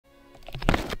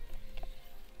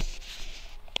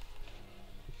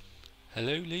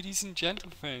Hello ladies and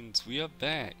gentlemen, we are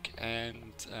back,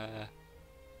 and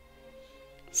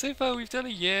so far we've done a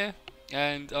year,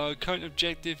 and our current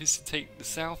objective is to take the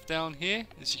south down here,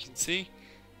 as you can see.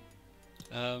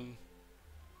 And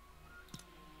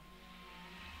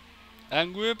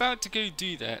we're about to go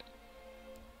do that.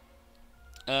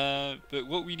 But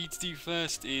what we need to do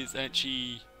first is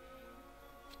actually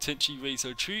potentially raise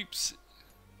our troops.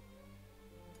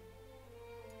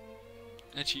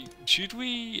 Actually, should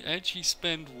we actually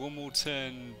spend one more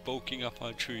turn bulking up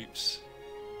our troops?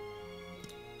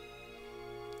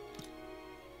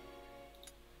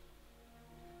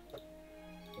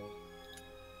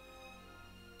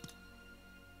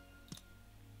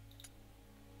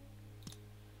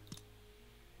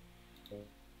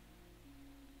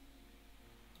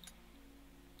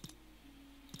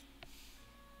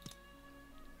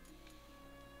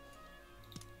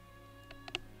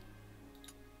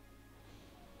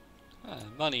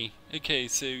 Money. Okay,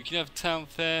 so we can have a town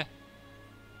fair.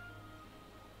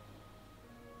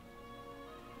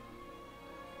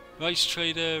 Rice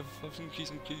trader, often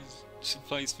increasing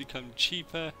supplies become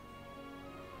cheaper.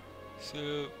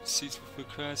 So, suitable for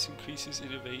crowds, increases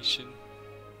innovation.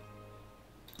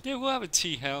 Yeah, we'll have a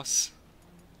tea house.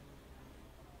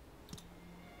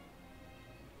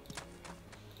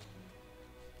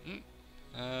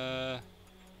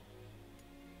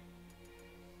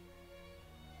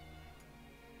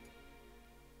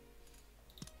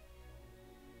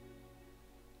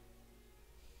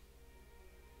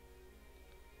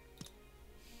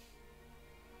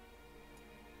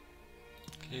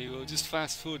 Okay, we'll just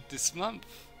fast forward this month.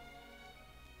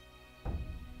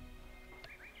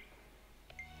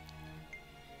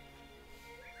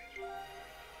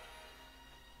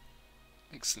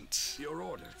 Excellent. Your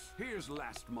orders. Here's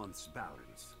last month's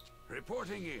balance.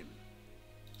 Reporting in.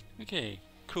 Okay,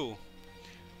 cool.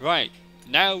 Right,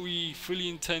 now we fully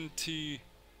intend to...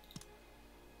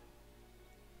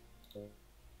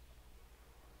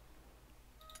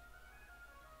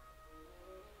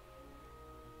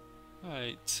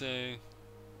 Right, so...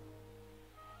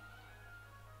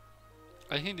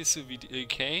 I think this will be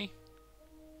okay.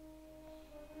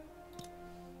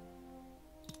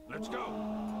 Let's go.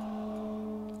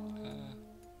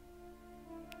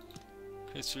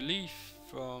 Press relief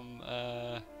from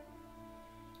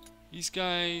these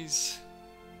guys.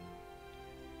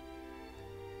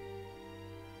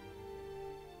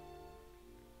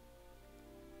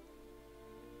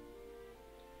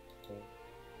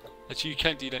 Actually, you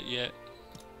can't do that yet.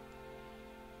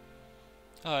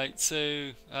 Alright,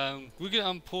 so we're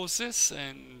gonna unpause this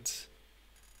and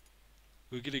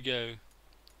we're gonna go.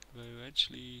 So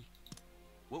actually,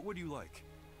 What would you like?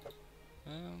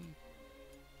 I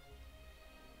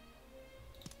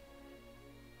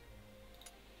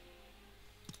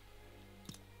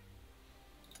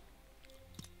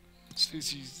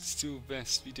suppose you still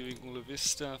best be doing all of this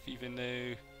stuff, even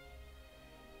though.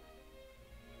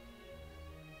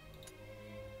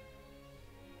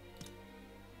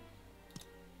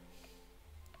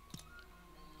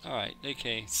 Alright,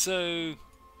 okay, so...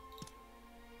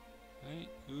 Right,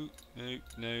 ooh,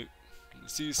 no.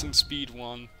 Let's do some speed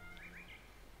 1.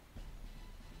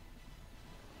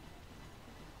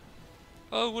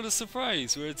 Oh, what a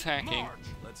surprise, we're attacking. March.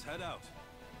 Let's head out.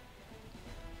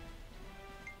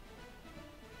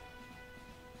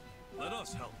 Let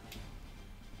us help.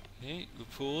 Okay, we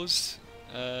pause.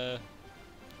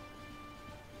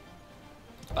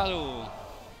 Battle!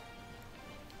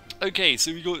 Okay,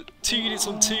 so we got 2 units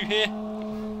on 2 here.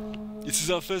 This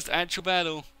is our first actual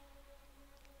battle.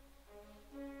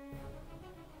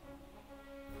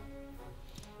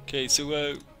 Okay, so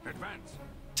we're Advance.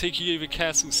 taking over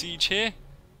Castle Siege here.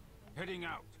 Heading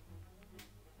out.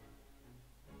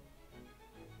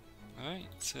 Alright,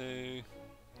 so...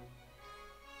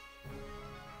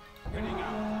 Heading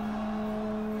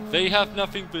out. They have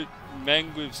nothing but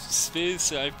men with spears,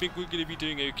 so I think we're going to be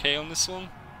doing okay on this one.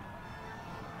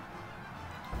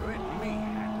 Let me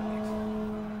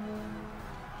handle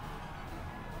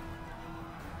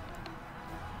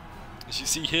As you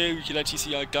see here, we can actually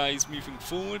see our guys moving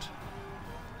forward.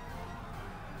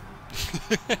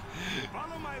 it.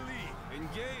 Follow my lead.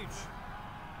 Engage.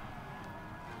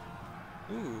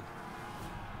 Ooh.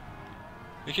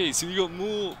 Okay, so we got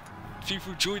more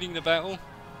people joining the battle.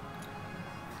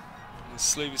 Let's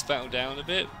slow this battle down a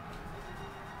bit.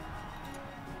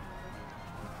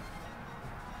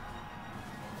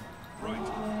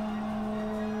 Right.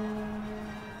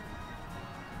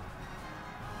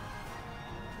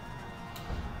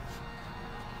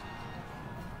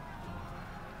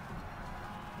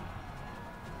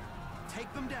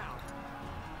 Take them down.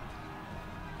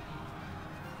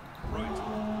 Right.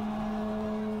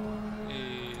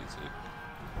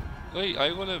 Wait,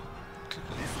 I wanna... This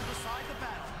will decide the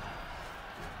battle.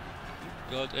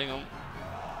 God, hang on.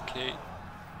 Okay.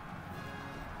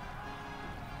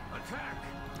 Attack!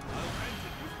 I'll end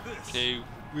it with this. Okay,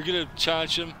 we're gonna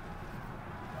charge them.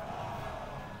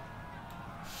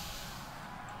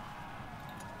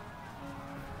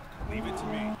 Leave it to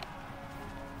me.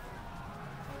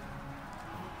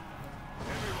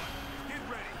 Everyone, get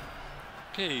ready.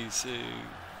 Okay, so...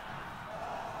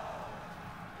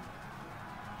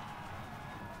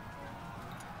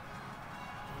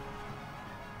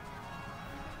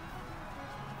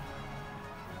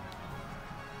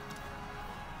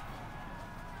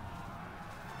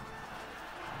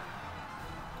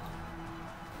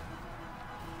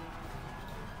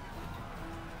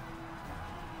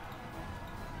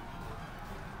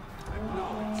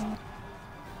 Acknowledged.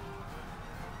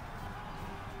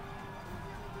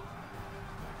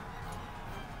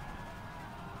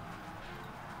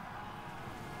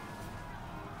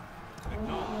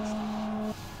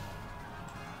 Acknowledged.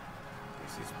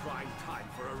 This is prime time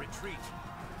for a retreat.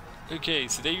 Okay,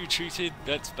 so they retreated,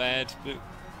 that's bad, but...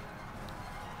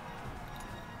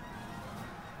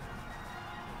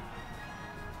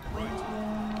 Right.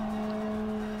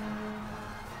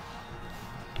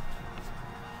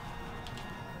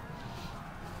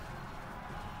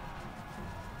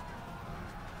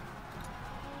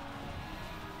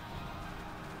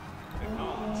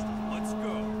 Acknowledged. Let's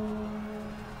go.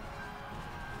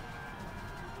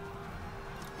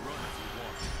 Run as you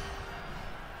want.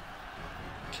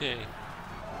 Okay.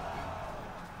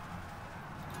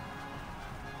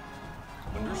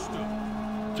 Understood.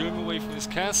 Drove him away from his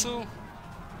castle.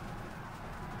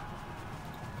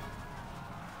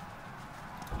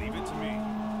 Leave it to me.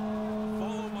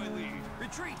 Follow my lead.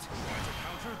 Retreat. Try to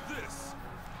counter this.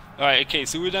 Alright, okay,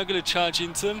 so we're now gonna charge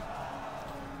into them.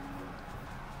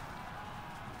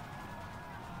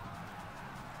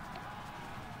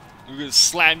 We're gonna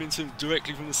slam into them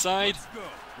directly from the side. Let's go.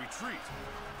 Retreat.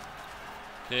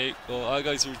 Okay, well, our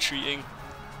guys are retreating.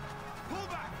 Pull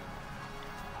back.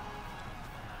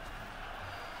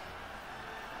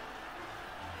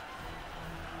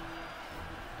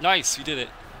 Nice, we did it.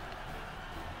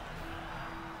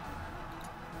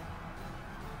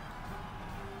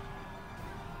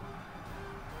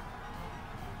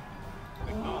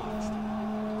 Acknowledged.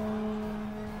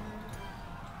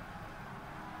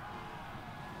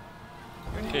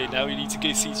 Okay, now we need to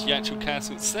go see the actual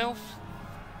castle itself.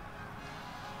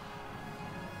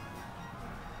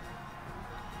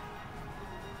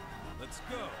 Let's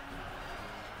go.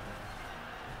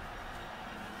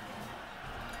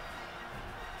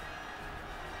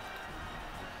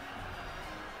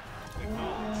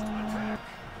 Acknowledged. Attack.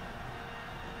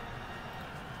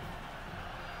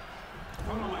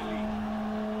 Follow my lead.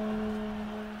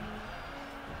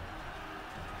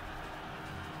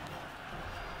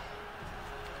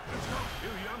 Let's go.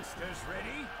 You youngsters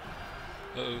ready?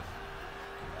 Uh-oh.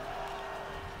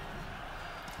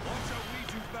 Watch how we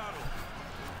do battle.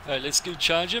 Alright, let's go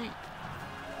charge him.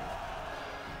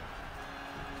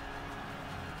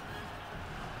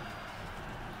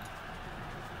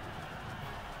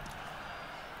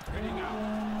 Heading out.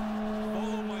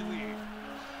 Follow my lead.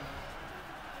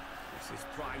 This is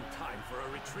prime time for a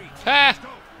retreat. Ha! Let's go.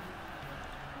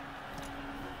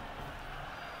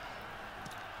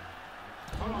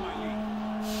 Follow my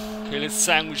lead. Okay, let's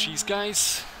sandwich these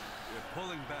guys. We're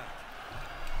pulling back.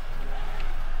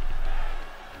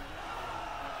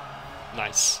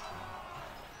 Nice.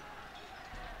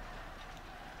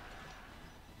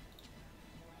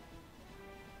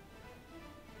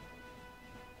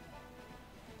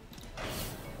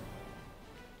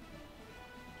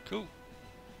 Cool.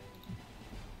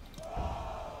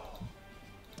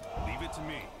 Leave it to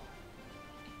me.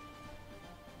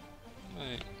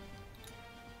 Right.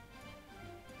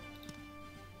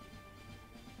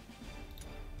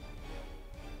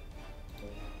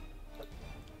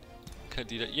 Can't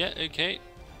do that yet, okay.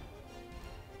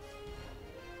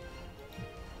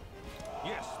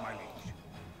 Yes, my liege.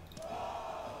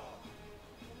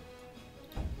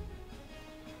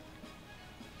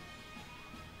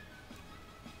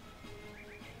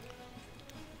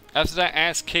 After that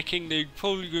ass kicking, they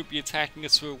probably won't be attacking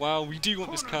us for a while. We do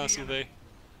want this castle though.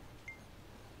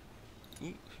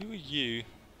 Ooh, who are you?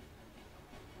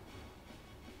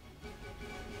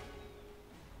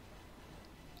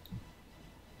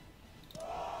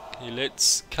 Okay,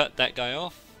 let's cut that guy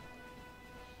off.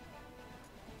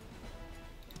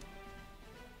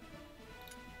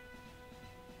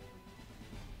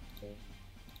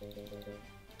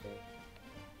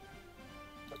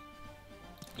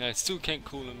 Yeah, I still can't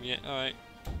call him yet, alright.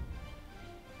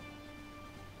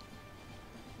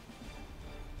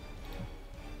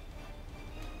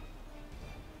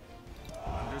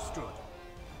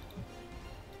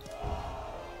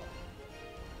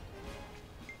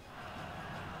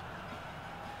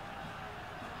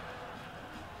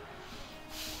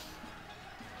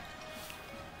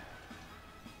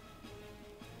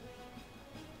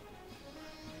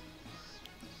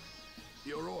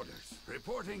 Your orders.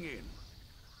 Reporting in.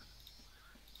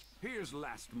 Here's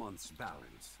last month's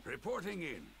balance. Reporting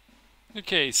in.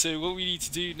 Okay, so what we need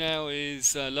to do now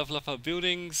is level up our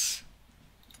buildings.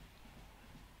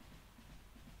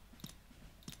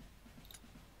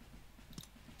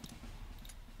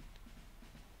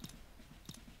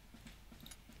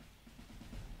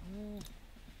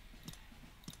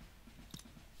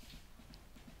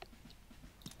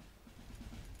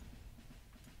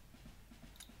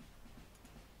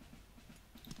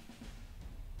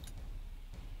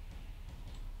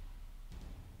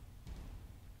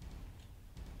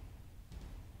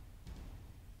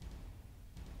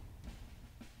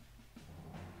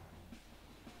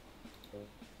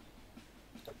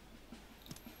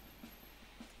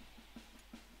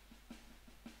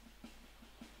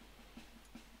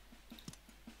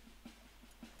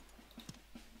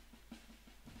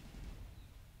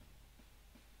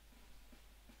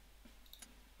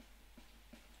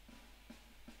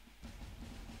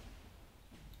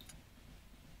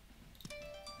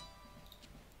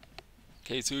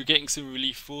 Okay, so we're getting some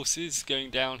relief forces going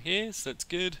down here, so that's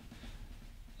good.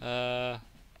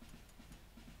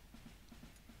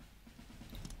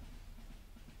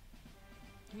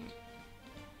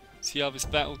 See how this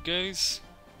battle goes.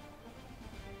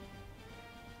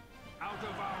 Out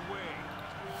of our way.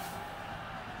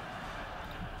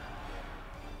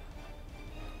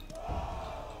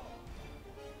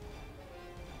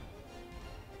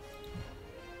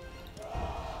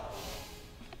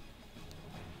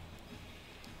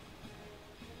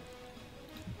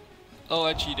 Oh,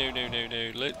 actually,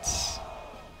 no. Let's.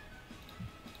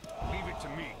 Leave it to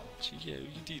me. Actually, yeah, we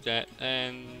can do that.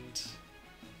 And.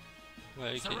 Well,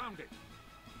 okay. Surround it.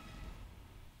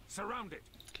 Surround it.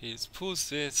 Okay, let's pause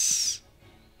this.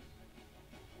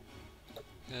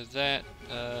 There's that.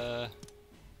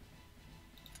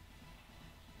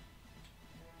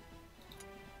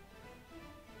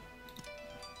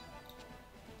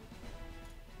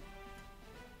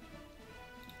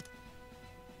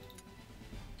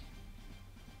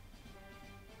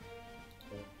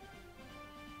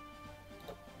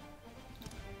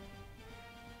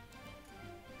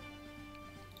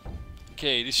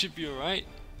 Okay, this should be alright.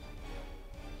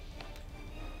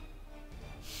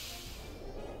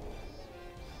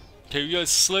 Okay, we are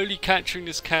slowly capturing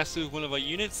this castle with one of our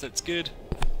units, that's good.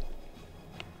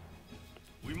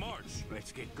 We march.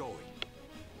 Let's get going.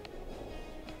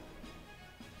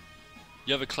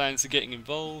 The other clans are getting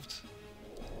involved.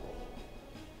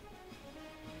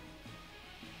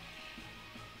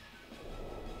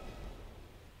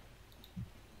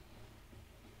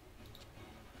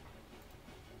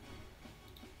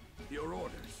 Your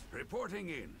orders. Reporting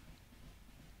in.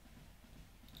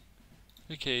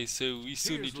 Okay, so we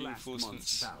still Here's need last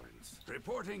reinforcements. month's balance.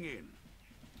 Reporting in.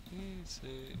 Okay, so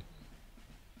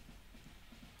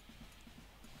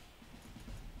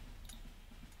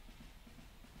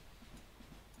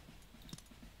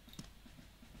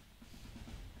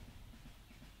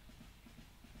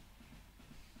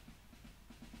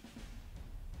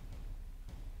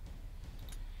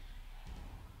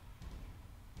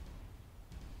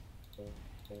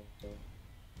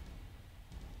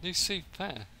no safe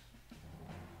path.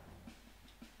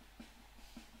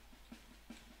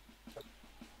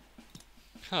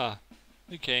 Huh.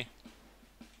 Okay.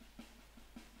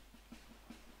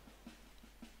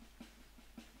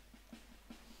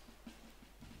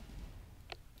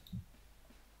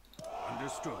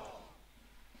 Understood.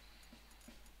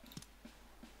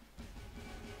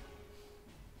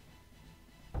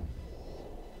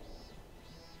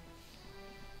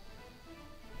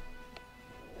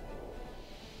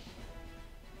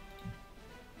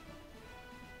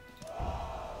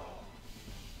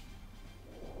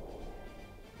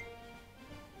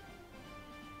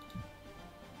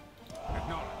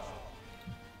 Acknowledged.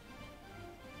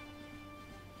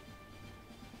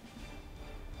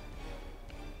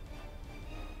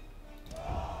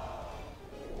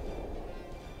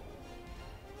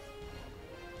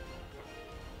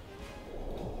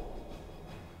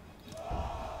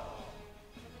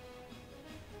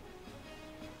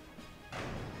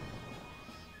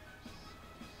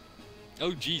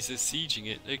 Oh Jesus, sieging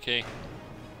it. Okay.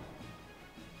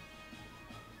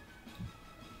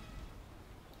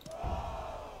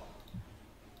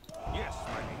 Yes,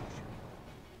 my liege.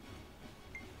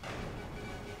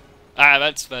 Ah,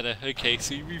 that's better. Okay,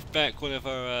 so you move back one of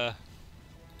our.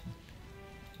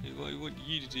 What I want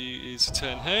you to do is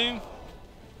return home,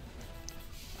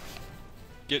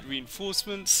 get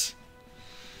reinforcements,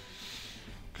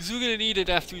 because we're going to need it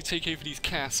after we take over these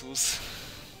castles.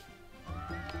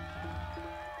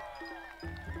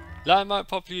 Landmark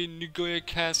popular in Nagoya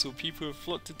Castle. People have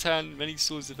flocked to town. Many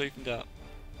stores have opened up.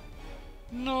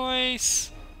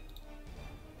 Nice.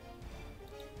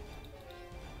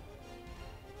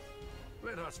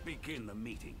 Let us begin the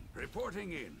meeting.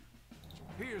 Reporting in.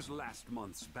 Here's last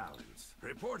month's balance.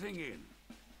 Reporting in.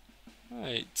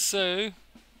 Right, so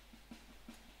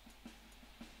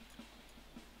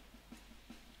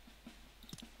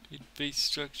base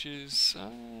structures.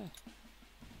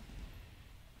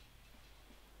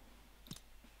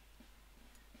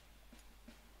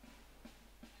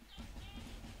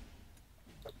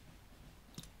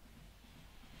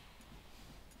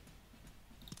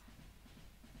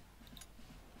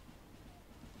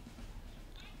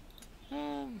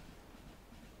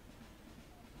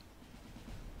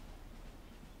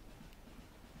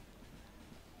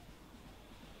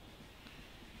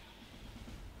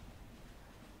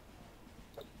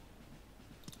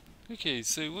 Okay,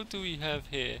 so what do we have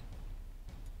here?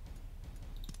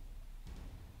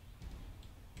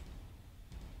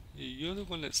 You're the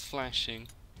one that's flashing.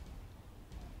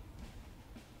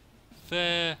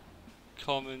 Fair,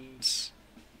 commons.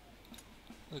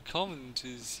 The commons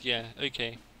is, yeah,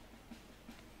 okay.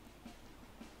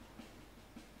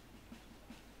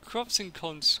 Crops and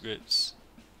conscripts.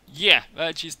 Yeah,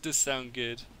 that just does sound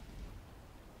good.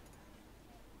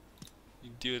 You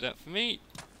can do that for me.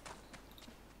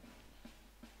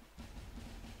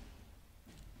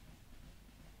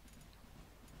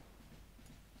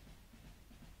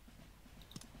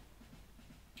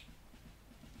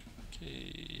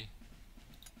 Okay.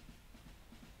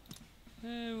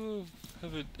 We'll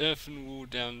have an earthen wall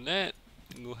down there,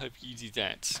 and we'll have you do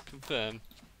that. Confirm.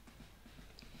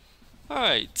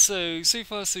 Alright, so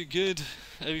far so good.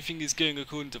 Everything is going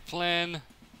according to plan.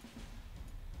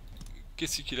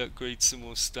 Guess you could upgrade some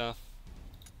more stuff.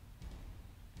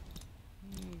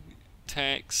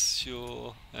 Tax,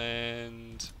 sure,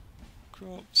 and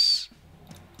crops.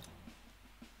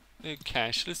 No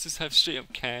cash. Let's just have straight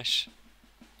up cash.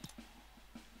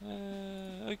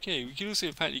 Okay, we can also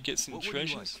apparently get some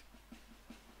treasures.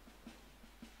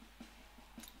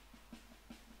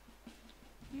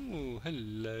 Oh,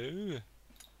 hello.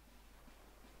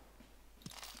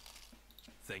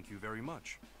 Thank you very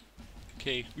much.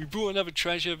 Okay, we brought another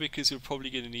treasure because we're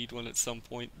probably going to need one at some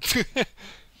point.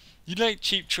 You like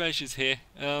cheap treasures here.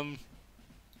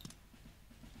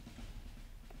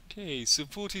 Okay,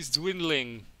 support is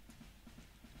dwindling.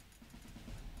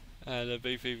 They're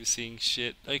both overseeing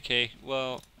shit. Okay,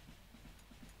 well,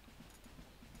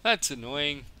 that's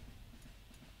annoying.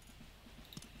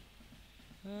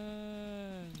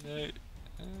 No.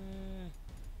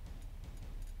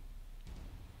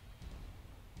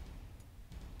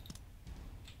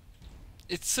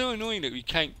 It's so annoying that we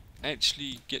can't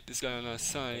actually get this guy on our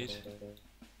side.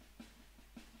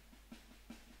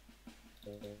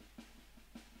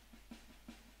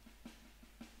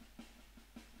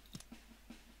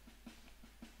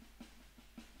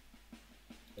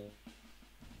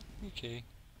 Okay.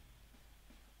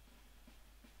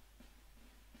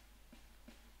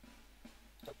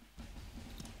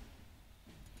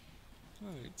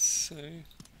 Right, so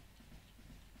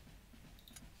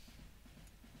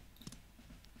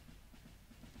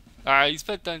he's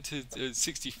back down to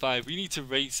 65. We need to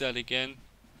raise that again.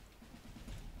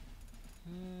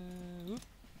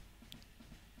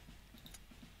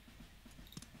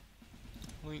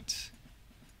 Point.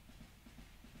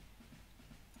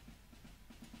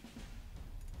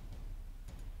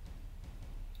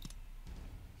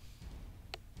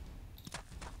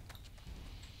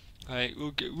 Alright,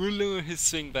 we'll lower his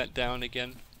swing back down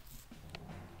again.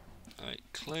 Alright,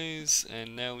 close,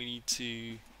 and now we need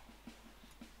to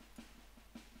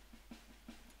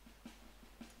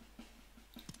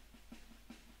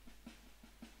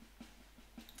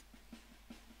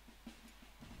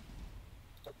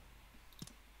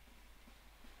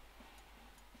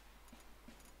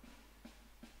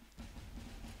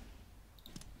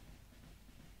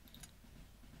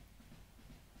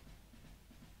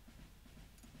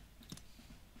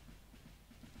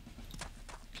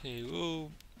okay,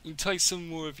 we'll entice some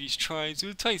more of these tribes.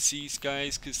 We'll entice these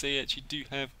guys because they actually do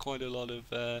have quite a lot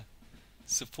of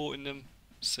support in them.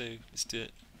 So let's do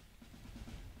it.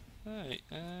 Alright,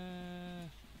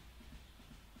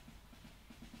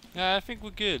 yeah, I think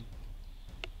we're good.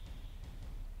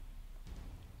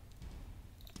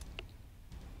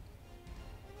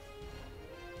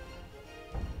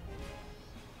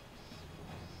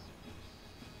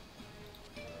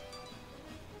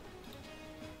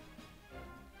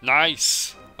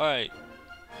 Nice! Alright.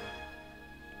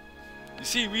 You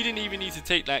see, we didn't even need to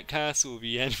take that castle.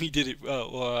 The enemy did it,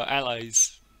 or our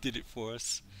allies did it for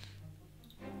us.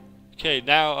 Okay,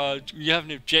 now we have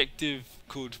an objective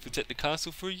called protect the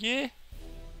castle for a year.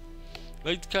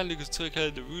 Right, kindly took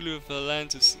the ruler of the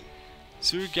lands of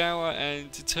Surugawa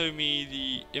and Totomi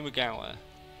the Imagawa.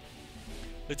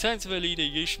 The talents of our leader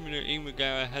Yoshimura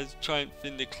Imagawa has triumphed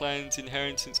in the clan's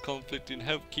inheritance conflict and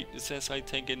helped keep the Sesai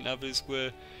Tengen and others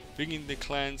were bringing the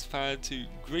clan's power to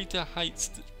greater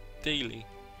heights daily.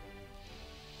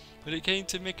 When it came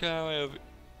to Mikawa of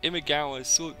Imagawa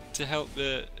sought to help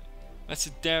the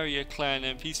Matsudaria clan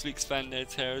and peacefully expand their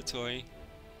territory.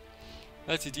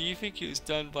 Matsu, do you think it was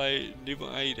done by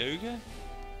Nobunaga?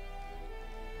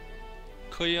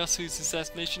 Koyasu's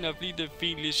assassination, I believe the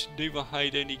fiendish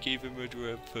Nobunaga only gave a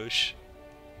murderer a push.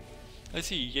 I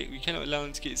see, yet we cannot allow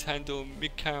him to get his hand on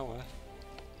Mikawa.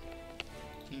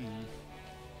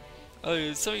 Oh,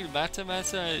 is something the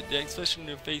matter? The expression on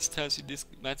your face tells you this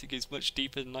matter goes much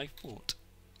deeper than I thought.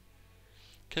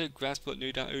 Cannot grasp what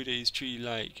no doubt Oda is truly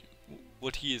like,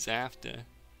 what he is after.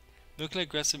 Nor can I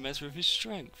grasp the measure of his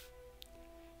strength.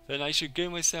 Then I should go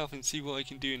myself and see what I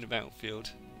can do in the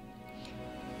battlefield.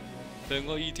 Then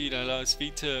what you do now, I'll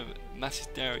speak to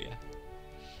Matsudaria.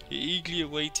 You're eagerly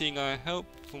awaiting our help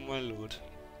from my lord.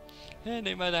 Yeah,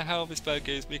 no matter how this battle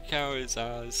goes, Mikawa is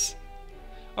ours.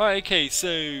 Alright, okay,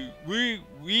 so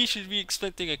we should be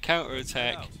expecting a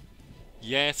counter-attack.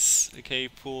 Yes, okay,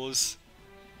 pause.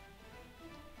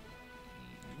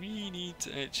 We need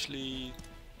to actually...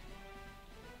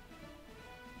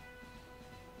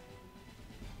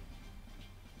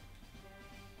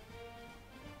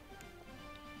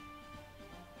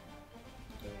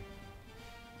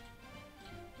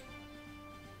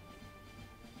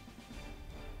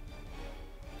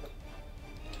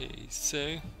 Okay,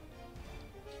 so...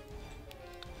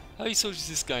 How many soldiers does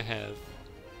this guy have?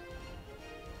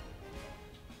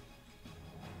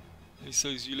 How many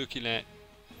soldiers are you looking at?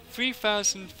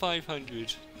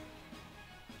 3,500.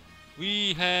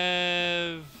 We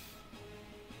have...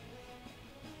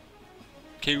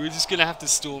 Okay, we're just gonna have to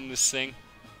storm this thing.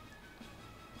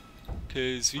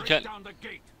 Because we can't... Down the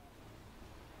gate.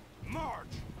 March!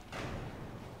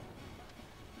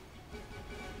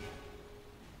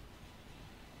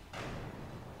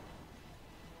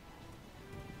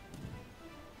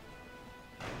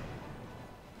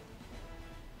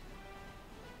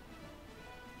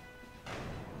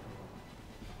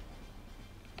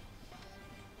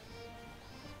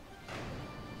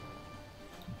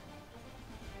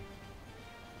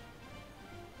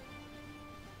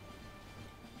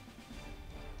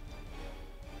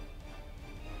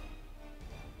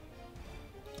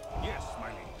 Yes, my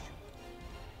liege.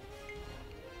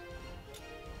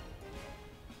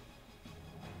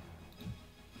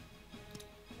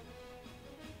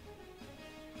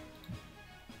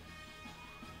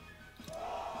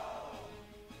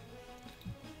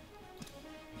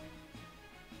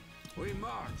 We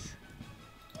march.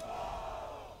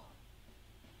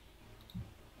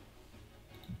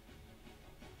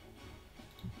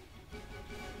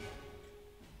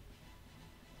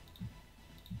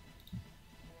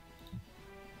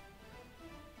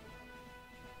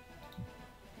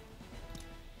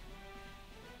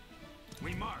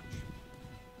 We march.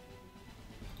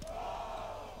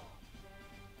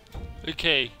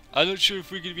 Okay, I'm not sure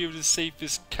if we're gonna be able to save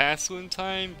this castle in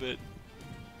time, but...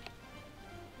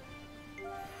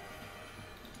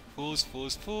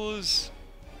 Pause.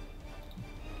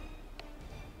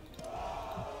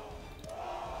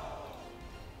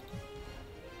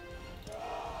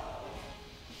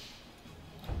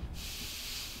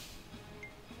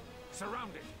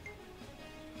 Surrounded.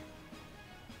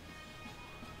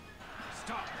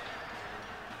 Stop.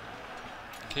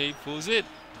 Okay, pause it.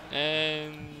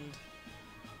 And...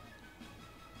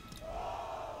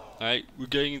 Alright, we're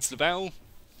going into the battle.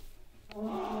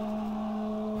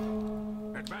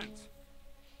 Advance.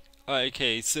 Alright,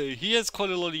 okay, so he has quite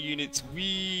a lot of units,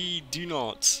 we do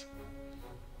not.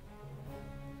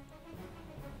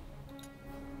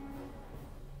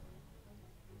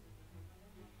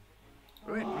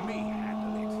 Let me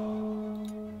handle it.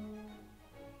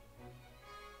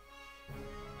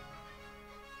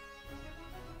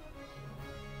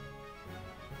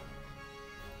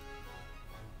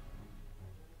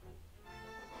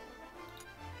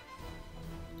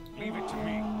 Leave it to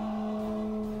me.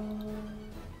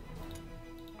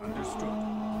 Understood.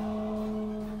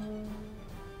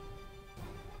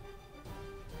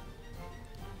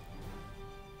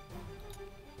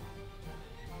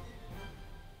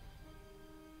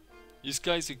 These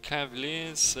guys are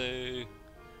cavaliers, so...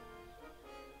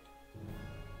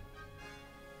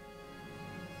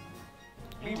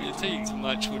 It'll take too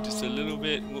much for just a little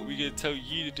bit. What we're going to tell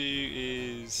you to do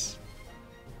is...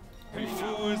 move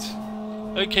forward.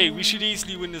 Okay, we should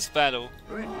easily win this battle.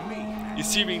 Let me.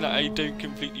 Assuming that I don't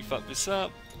completely fuck this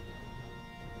up.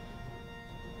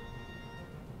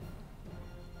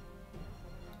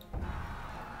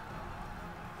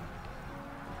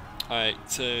 Alright,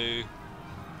 so...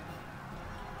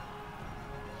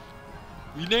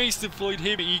 we know he's deployed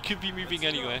here, but he could be moving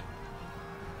anywhere.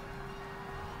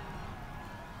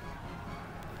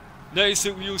 Notice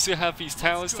that we also have these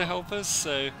towers to help us,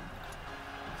 so...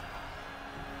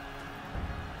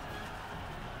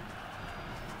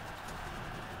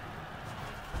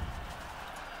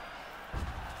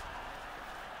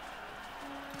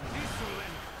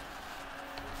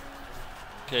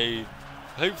 okay,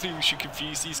 hopefully we should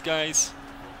confuse these guys.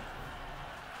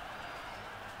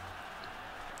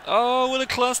 Oh, what a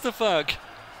clusterfuck!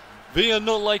 They are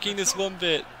not liking this one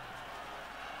bit.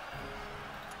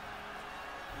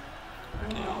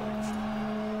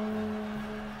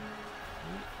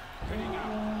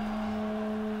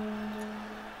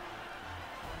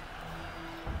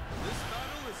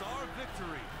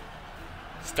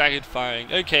 Staggered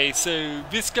firing. Okay, so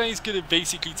this guy's gonna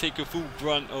basically take a full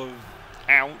brunt of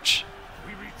ouch.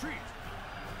 We retreat.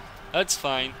 That's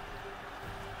fine.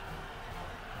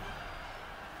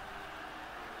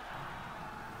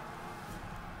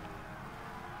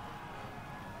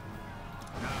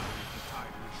 Now is the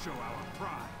time we show our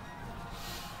pride.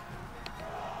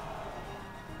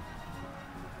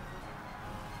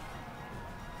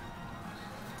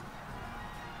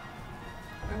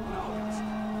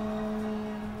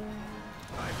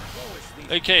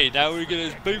 Okay, now we're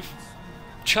gonna both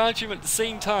charge him at the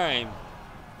same time.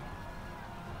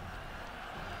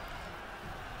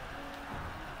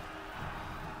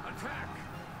 Attack.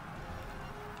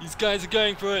 These guys are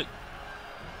going for it.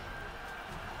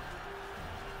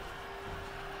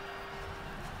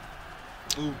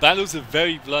 Ooh, battles are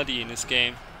very bloody in this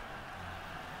game.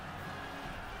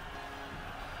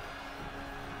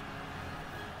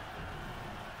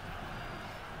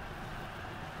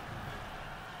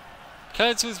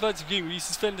 Council is about to begin. Will you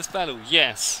suspend this battle?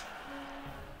 Yes.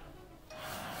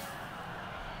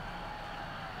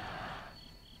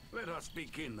 Let us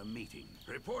begin the meeting.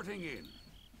 Reporting in.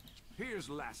 Here's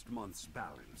last month's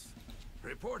balance.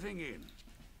 Reporting in.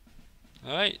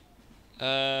 Alright.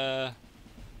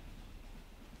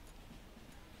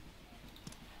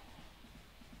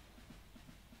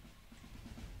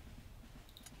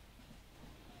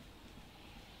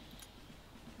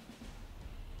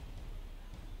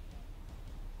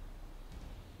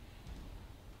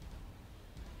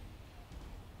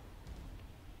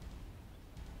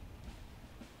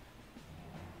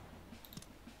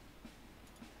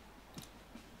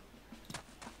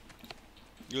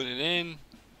 Got it in.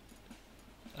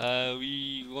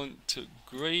 We want to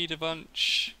grade a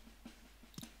bunch.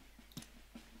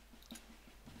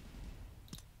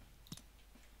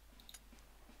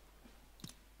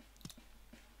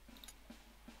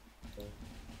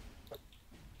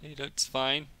 Hey, that's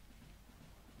fine.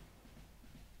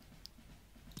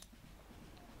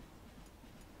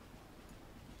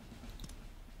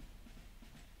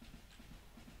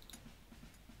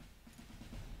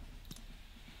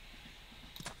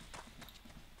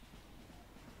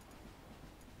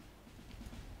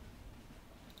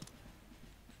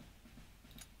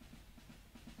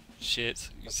 Shit,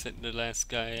 we sent the last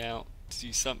guy out to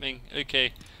do something.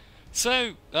 Okay,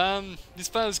 so this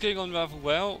battle's going on rather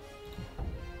well.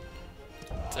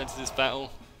 Let's enter this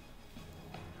battle.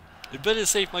 I better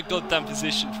save my goddamn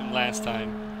position from last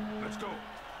time. Let's go.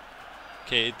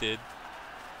 Okay, it did.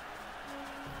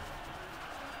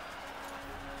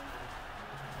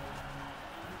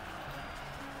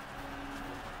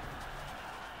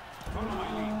 Follow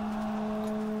my lead.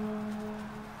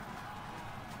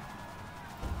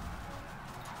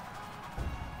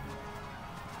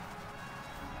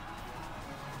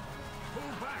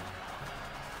 Pull back.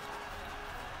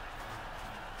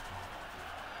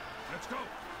 Let's go.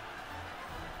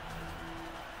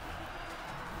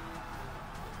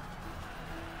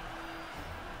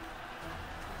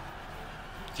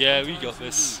 Yeah, we got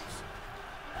this.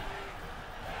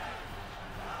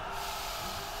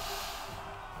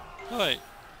 Alright.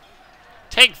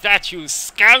 Take that, you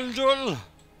scoundrel!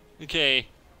 Okay.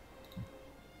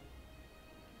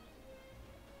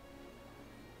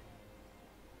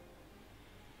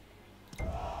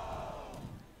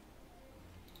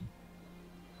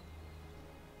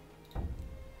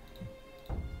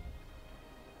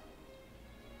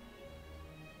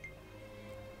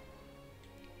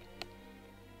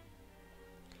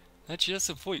 Actually, that's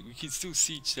the point. We can still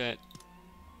siege that.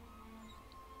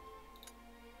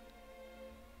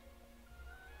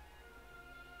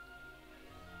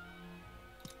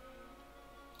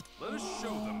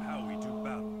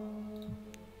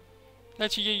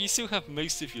 Actually, yeah, you still have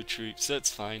most of your troops, that's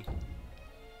fine.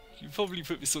 You can probably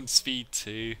put this on speed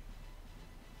 2.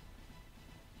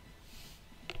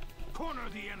 Corner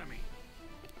the enemy.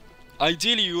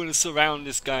 Ideally, you want to surround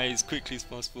this guy as quickly as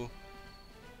possible.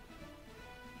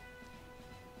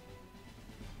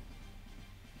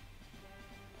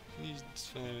 He's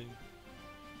firing.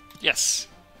 Yes!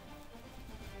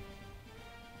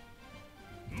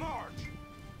 March.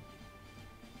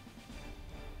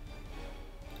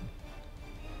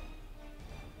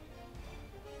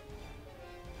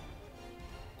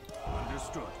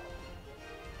 Understood.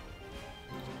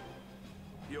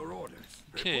 Your orders.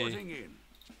 Okay. Reporting in.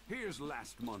 Here's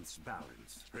last month's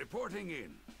balance. Reporting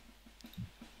in.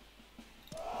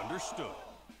 Understood.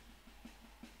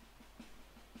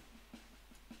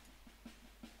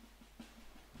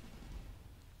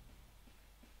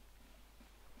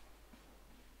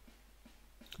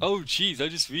 Oh jeez, I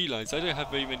just realised I don't have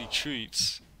very many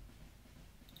troops.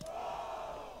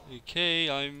 Okay,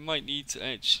 I might need to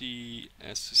actually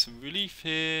ask for some relief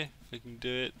here, if I can do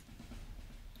it.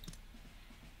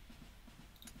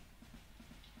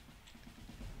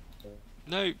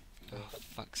 No! Oh,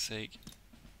 fuck's sake.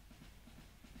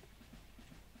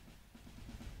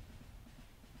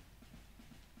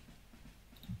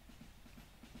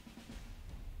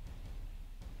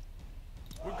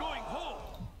 We're going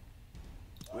home.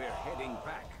 We're heading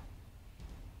back.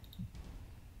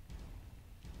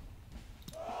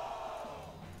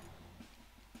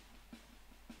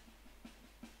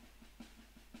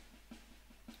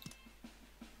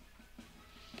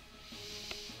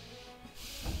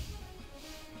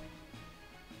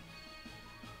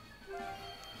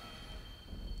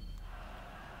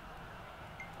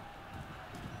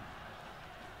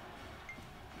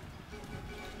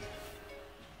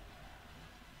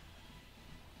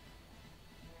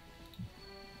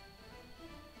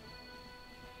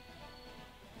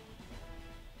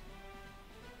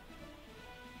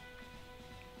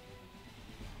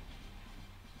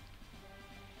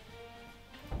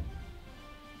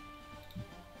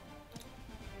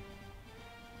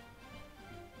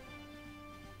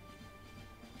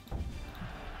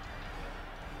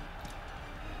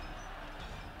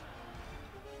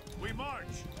 We march.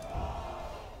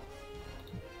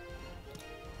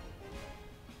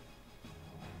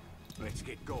 Let's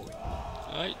get going.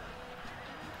 Alright.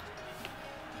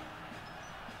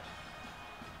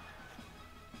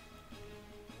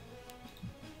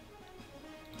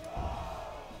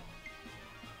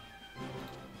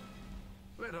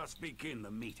 Let us begin the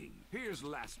meeting. Here's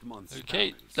last month's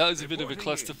Okay, balance. that was a bit of a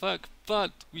Reporting in. clusterfuck,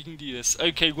 but we can do this.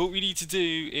 Okay, what we need to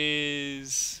do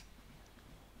is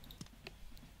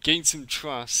gain some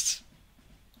trust.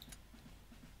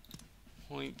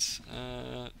 Point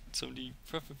somebody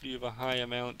preferably with a high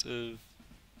amount of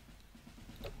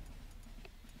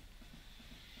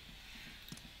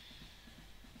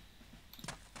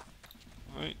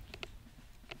right,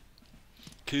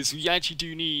 because we actually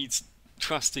do need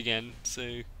trust again.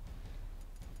 So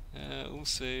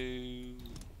also.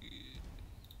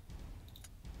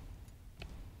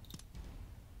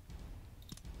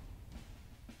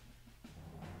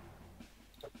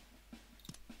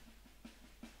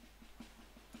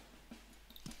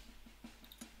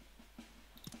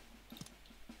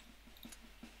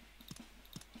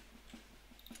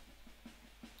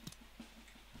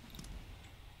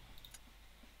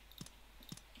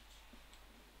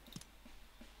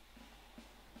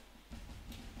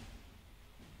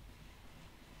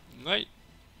 Right.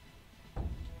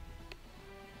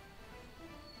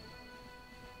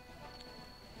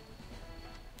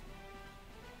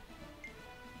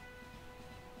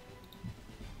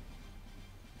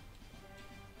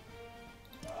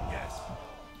 Yes.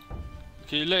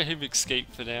 Okay, let him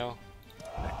escape for now.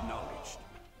 Acknowledged.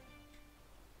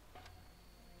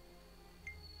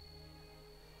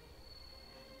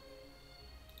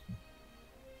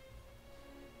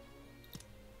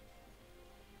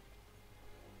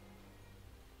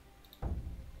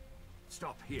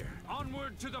 Stop here.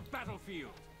 Onward to the battlefield.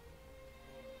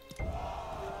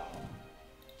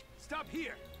 Stop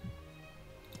here.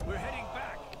 We're heading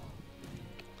back.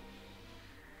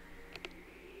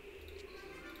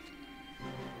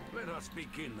 Let us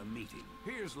begin the meeting.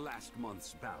 Here's last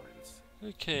month's balance.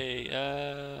 Okay,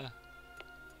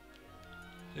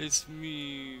 let's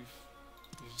move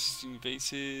existing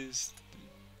bases.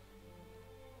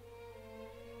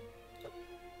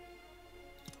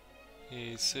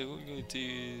 Okay, so what we're going to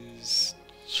do is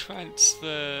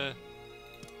transfer.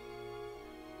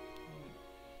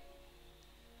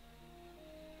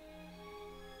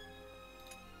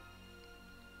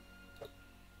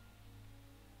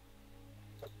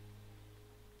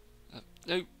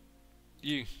 Oh,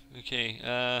 you.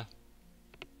 Okay.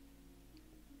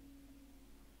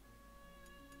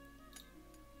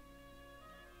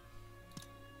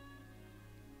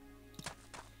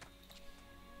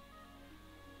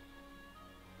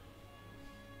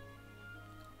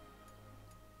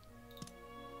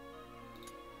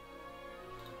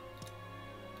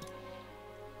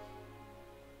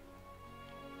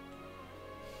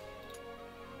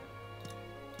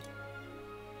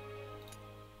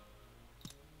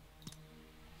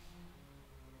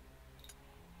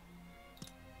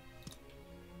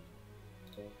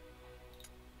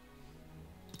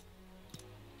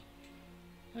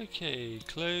 Okay,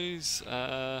 close.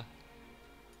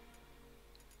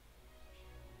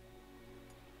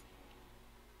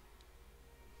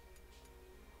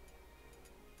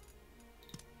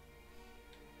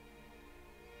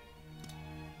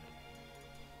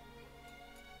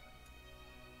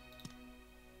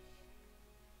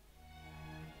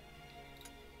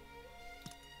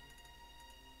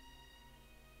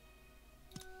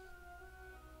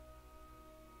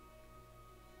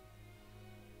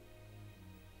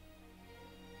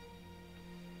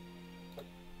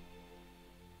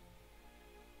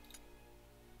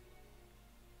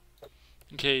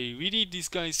 Okay, we need these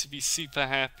guys to be super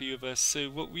happy with us, so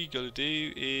what we gotta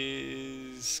do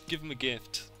is give them a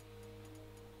gift.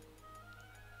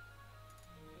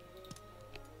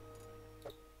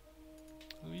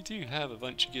 We do have a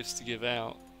bunch of gifts to give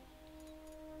out.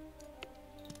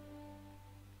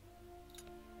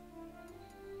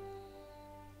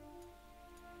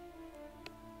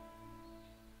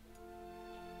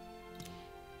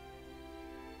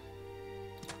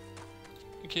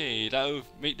 Okay, that'll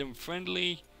make them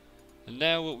friendly. And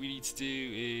now what we need to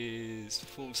do is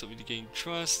perform something to gain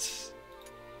trust.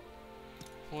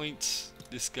 Point,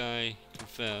 this guy,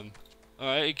 confirm.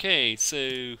 Alright, okay,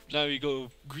 so now we gotta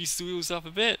grease the wheels up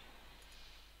a bit.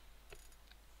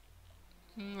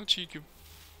 Which you could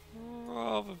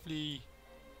probably...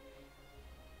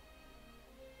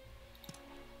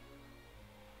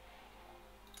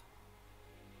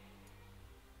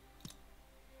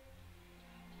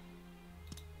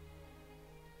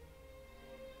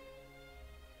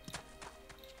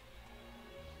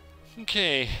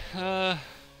 Okay,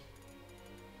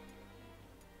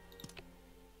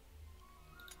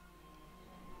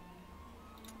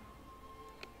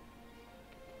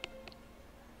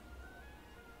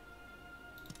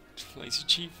 flights are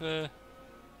cheaper.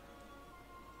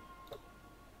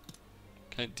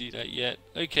 Can't do that yet.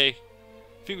 Okay,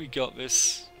 I think we got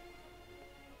this.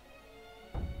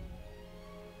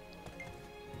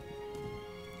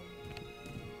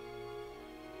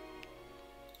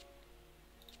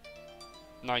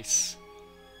 Nice.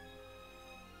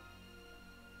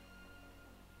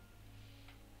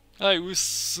 Alright, we're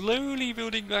slowly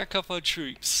building back up our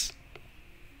troops,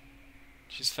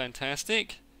 which is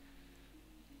fantastic.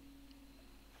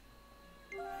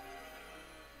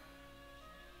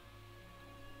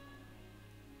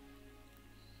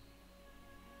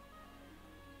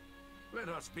 Let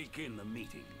us begin the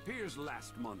meeting. Here's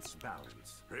last month's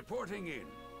balance. Reporting in.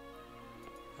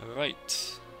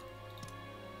 Alright.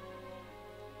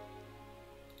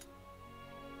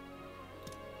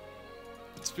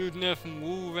 Let's build an earthen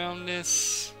wall around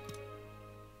this.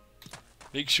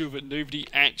 Make sure that nobody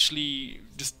actually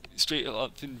just straight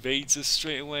up invades us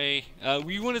straight away.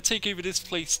 We want to take over this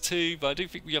place too, but I don't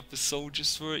think we have the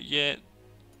soldiers for it yet.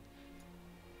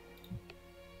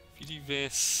 If you do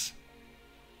this...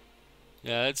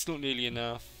 Yeah, it's not nearly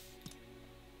enough.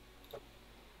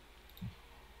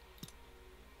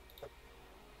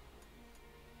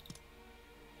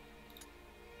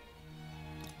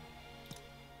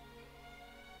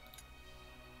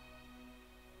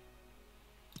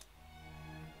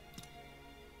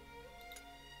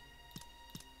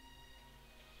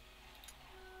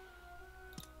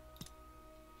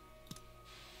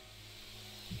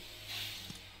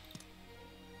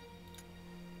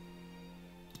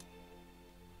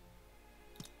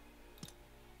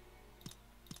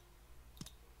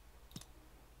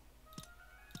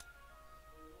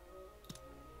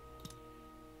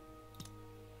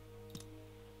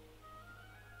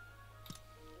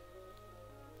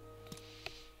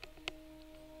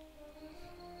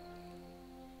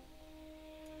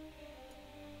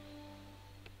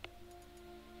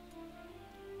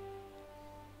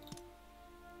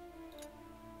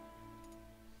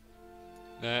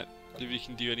 Nah, nobody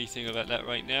can do anything about that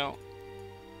right now.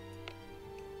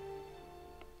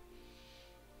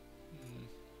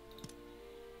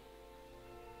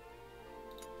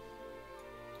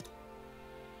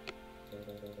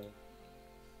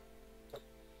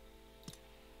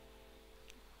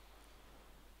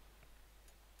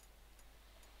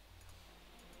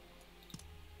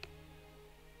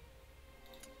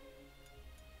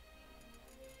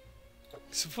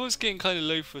 Support's getting kind of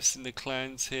low for us in the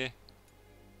clans here.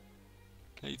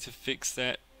 I need to fix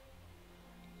that.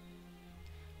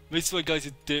 Most of my guys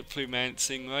are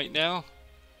diplomancing right now.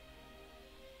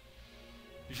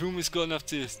 We've almost got enough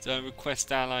to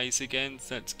request allies again,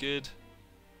 so that's good.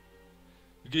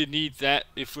 We're going to need that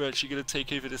if we're actually going to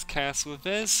take over this castle of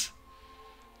theirs.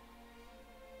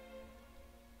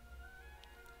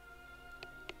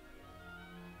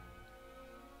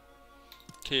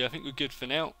 Okay, I think we're good for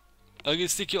now. I'm going to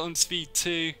stick it on speed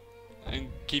 2 and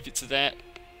keep it to that.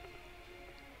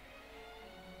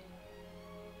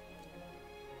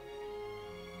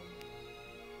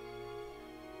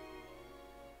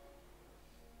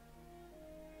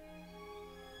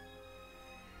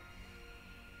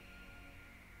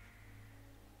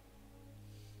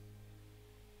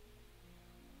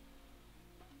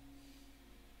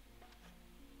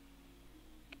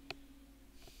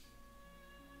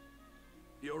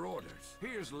 Your orders.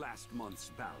 Here's last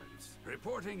month's balance.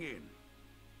 Reporting in.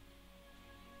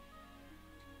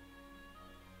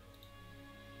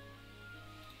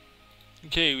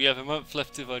 Okay, we have a month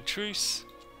left of our truce.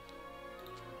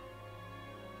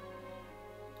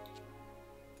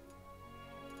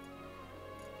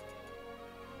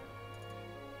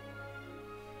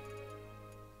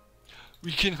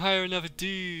 We can hire another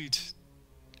dude.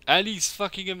 And he's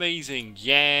fucking amazing.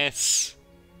 Yes.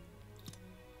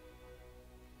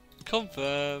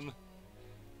 Confirm.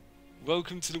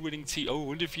 Welcome to the winning team. Oh, I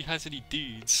wonder if he has any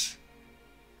dudes.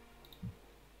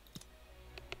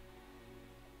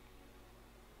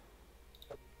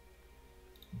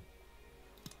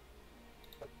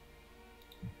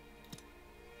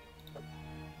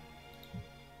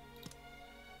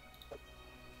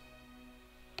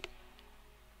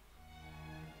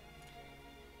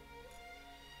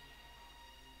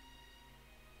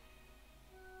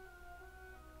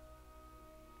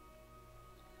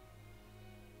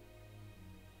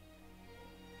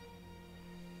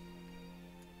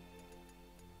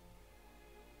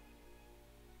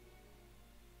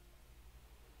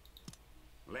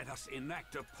 Let us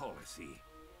enact a policy.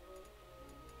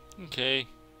 Okay.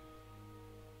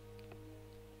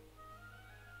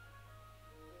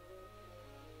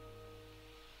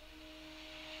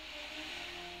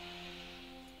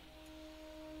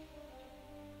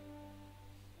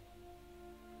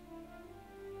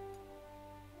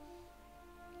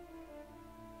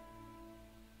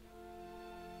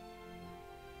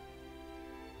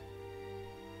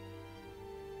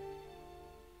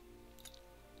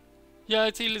 Yeah, I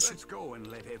do listen. Let's go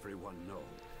and let everyone know.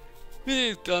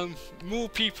 Yeah, more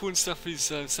people and stuff is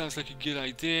sounds like a good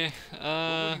idea. What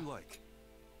would you like?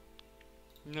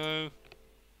 No.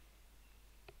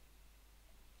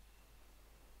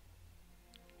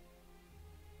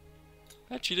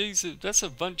 Actually, that's a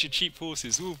bunch of cheap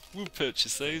horses. We'll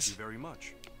purchase those. Thank you very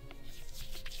much.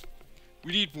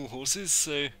 We need more horses,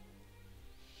 so.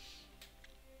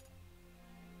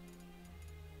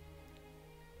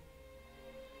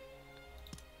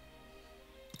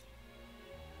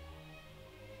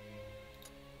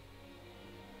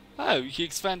 Oh, we can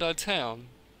expand our town.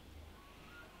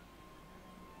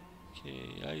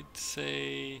 Okay, I'd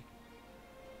say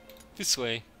this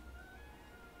way.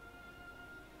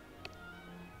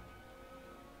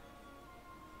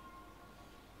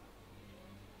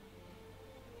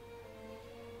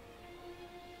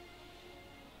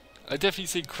 I definitely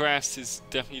think crafts is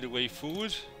definitely the way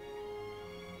forward.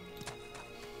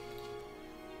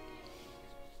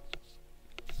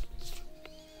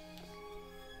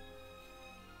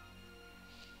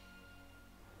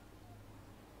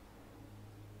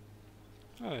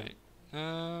 Alright,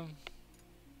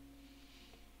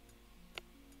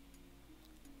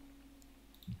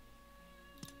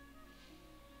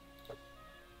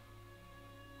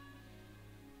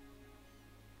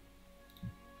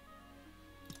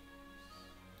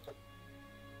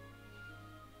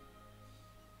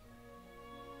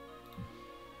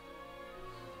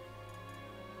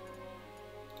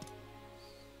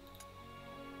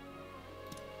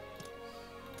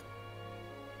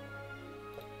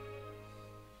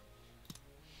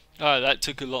 oh, that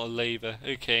took a lot of labour.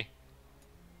 Okay.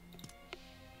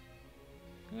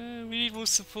 We need more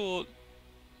support.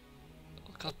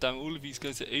 Oh, God damn, all of these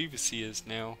guys are overseers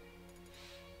now.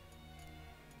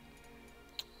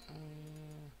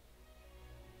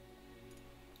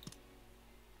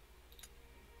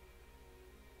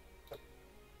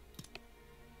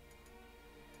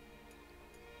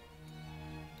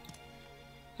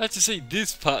 I have to say,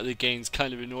 this part of the game's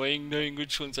kind of annoying, knowing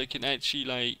which ones I can actually,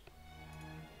 like,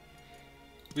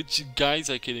 which guys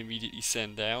I can immediately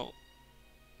send out.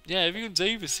 Yeah, everyone's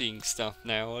overseeing stuff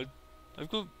now. I've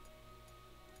got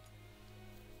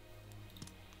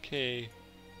Okay.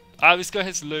 Ah, this guy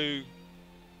has low.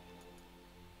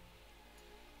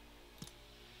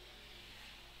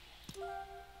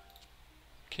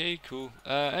 Okay, cool.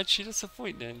 Actually, that's the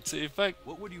point then. So if I...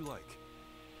 What would you like?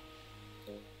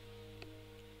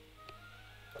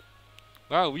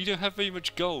 Wow, we don't have very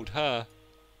much gold, huh?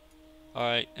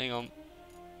 Alright, hang on.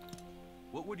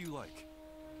 What would you like?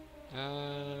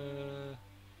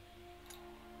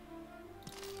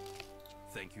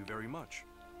 Thank you very much.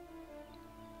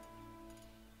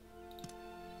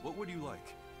 What would you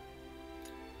like?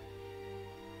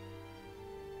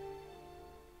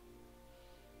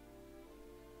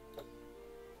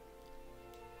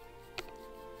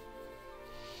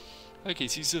 Okay,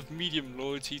 so he's of medium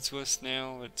loyalty to us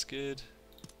now. That's good.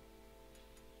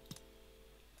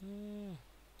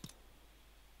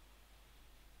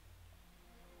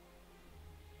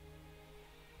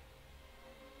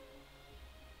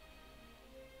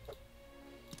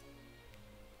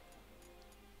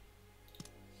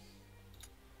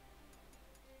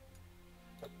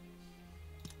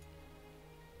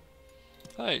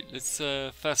 Alright, let's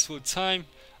fast forward time.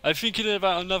 I think in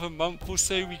about another month or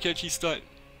so we can actually start.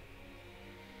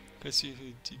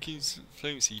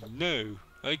 Diplomacy. No.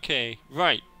 Okay,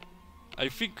 right. I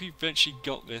think we've eventually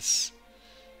got this.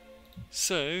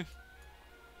 So.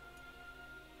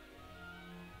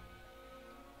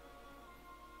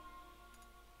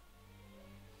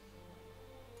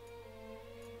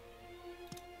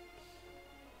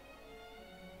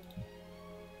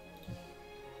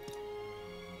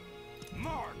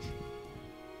 March!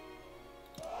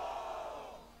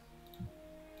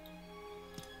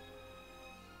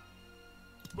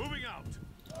 Moving out!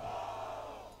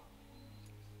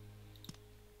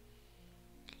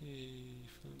 Okay,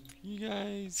 from you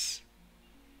guys.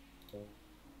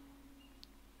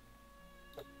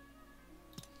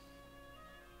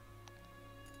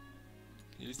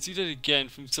 Okay, let's do that again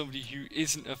from somebody who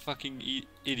isn't a fucking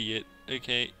idiot.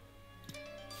 Okay.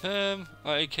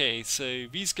 Okay, so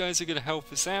these guys are gonna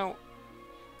help us out.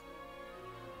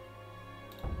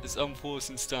 Let's unpause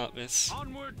and start this.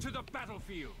 Onward to the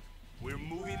battlefield! We're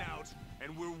moving out,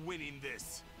 and we're winning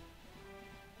this.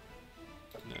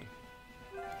 No.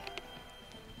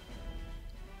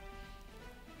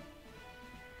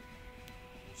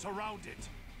 Surround it.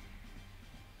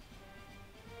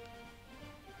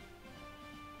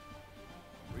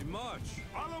 We march.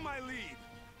 Follow my lead.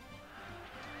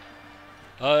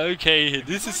 Okay,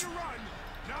 this is Run.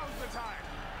 Now's the time.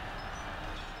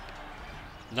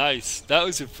 nice. That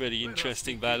was a pretty Let us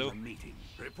interesting begin battle. the meeting.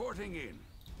 Reporting in.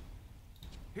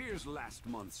 Here's last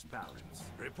month's balance.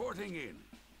 Reporting in.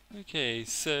 Okay,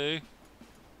 so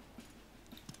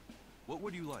What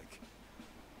would you like?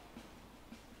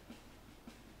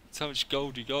 that's how much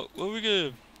gold we got. Well,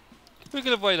 we're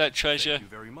gonna buy that treasure. Thank you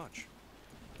very much.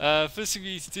 First thing we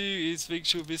need to do is make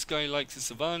sure this guy likes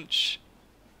us a bunch.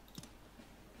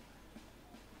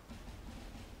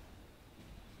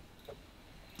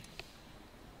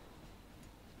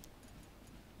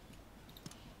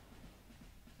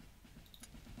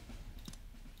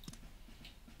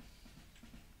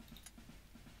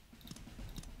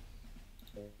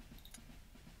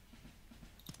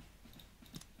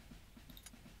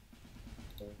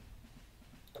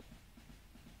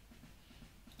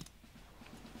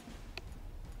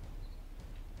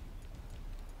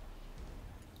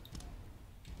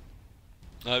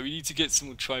 We need to get some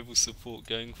more tribal support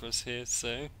going for us here,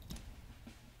 so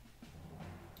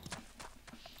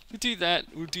we'll do that.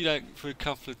 We'll do that for a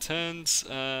couple of turns.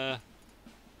 Yeah,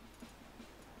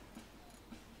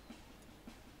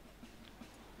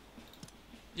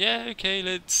 okay,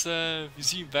 let's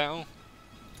resume battle.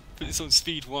 Put this on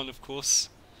speed 1, of course.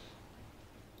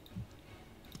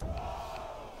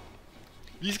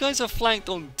 These guys are flanked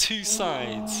on 2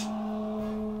 sides.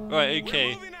 Right,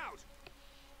 okay.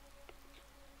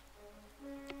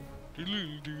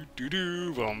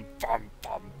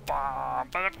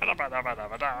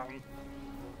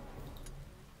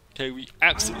 Okay, we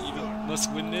absolutely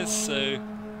must win this, so...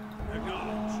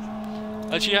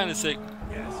 Actually, hang on a sec.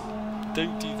 Yes.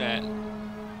 Don't do that.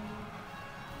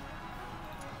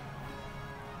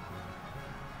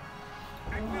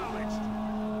 Acknowledged.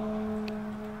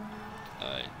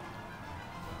 Alright.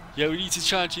 Yeah, we need to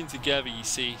charge in together, you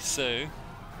see, so...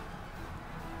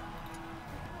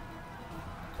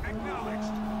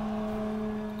 Acknowledged.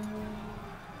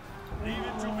 Leave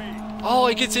it to me. Oh,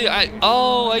 I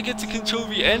get to control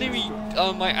the enemy,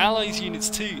 my allies' units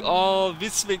too. Oh,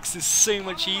 this makes this so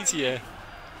much easier.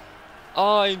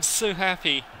 Oh, I'm so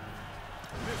happy.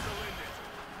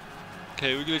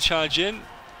 Okay, we're gonna charge in.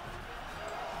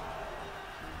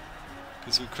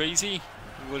 Because we're crazy.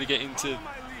 We want to get into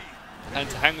hand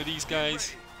to hand with these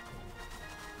guys.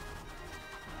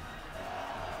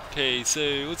 Okay,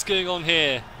 so what's going on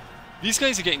here? These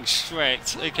guys are getting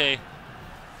shreked. Okay.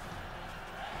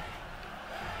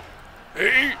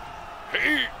 Hey!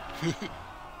 Hey!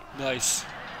 Nice.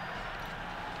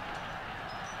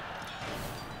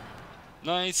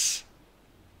 Nice.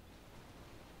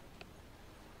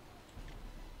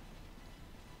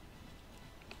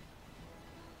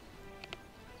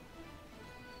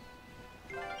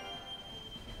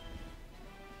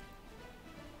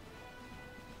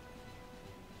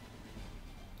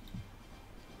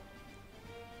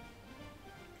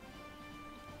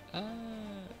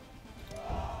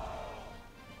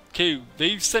 Okay,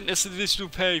 they've sent us an additional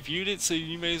pair of units, so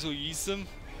you may as well use them.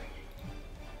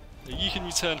 You can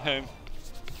return home.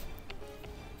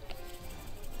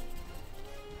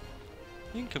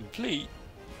 Incomplete?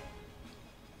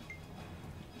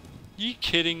 You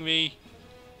kidding me?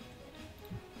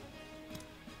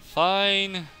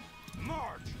 Fine.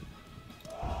 March!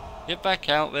 Get back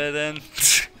out there then.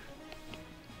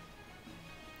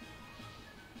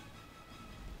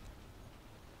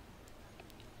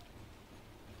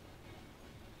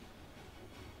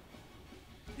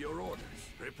 Your orders.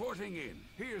 Reporting in.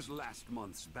 Here's last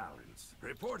month's balance.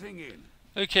 Reporting in.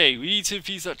 Okay, we need to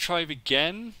infuse that tribe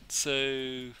again,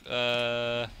 so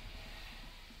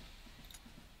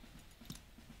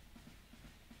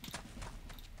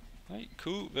right,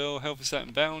 cool, they'll help us out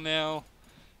in battle now.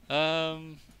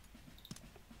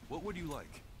 What would you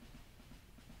like?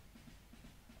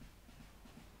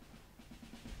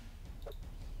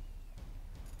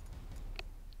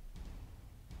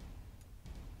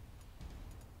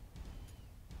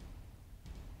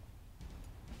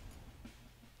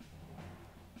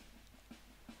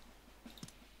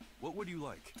 What would you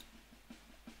like?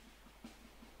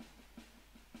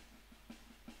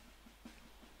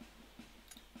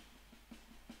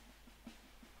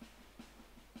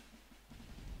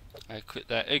 I quit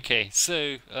that. Okay,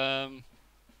 so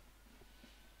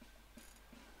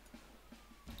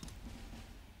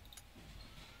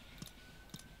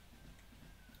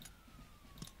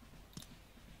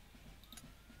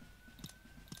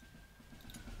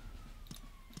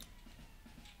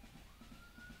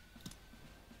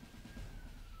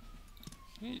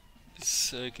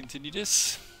let's continue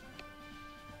this.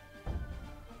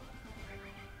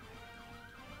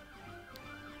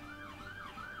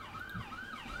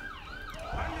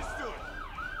 Understood!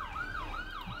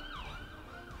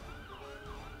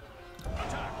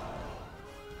 Attack!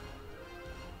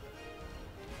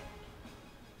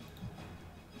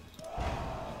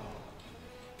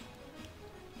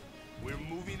 We're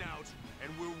moving out,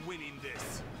 and we're winning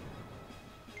this.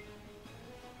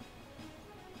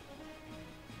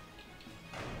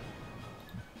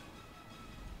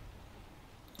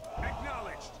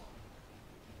 Acknowledged!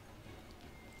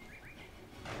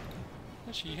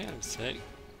 Actually, hang on a sec.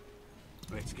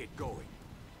 Let's get going.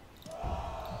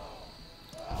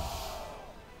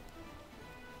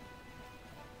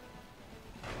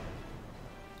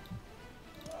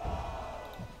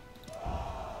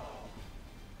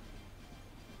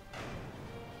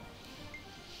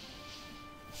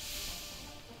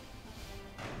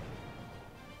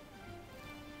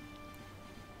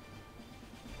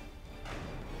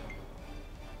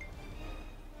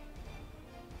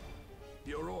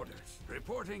 Your orders.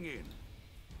 Reporting in.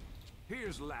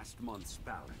 Here's last month's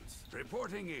balance.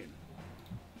 Reporting in.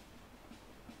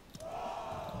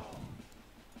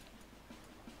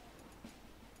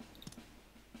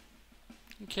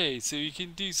 Okay, so you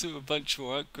can do sort of a bunch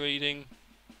more upgrading.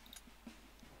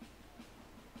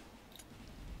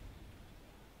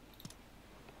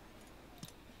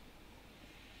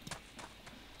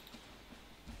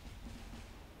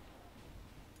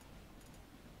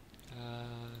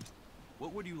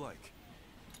 What would you like?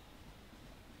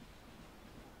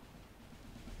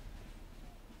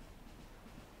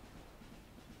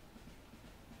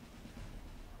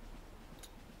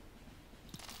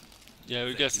 Yeah, we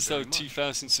Thank got to you sell very much.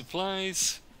 2,000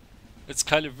 supplies. It's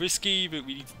kind of risky, but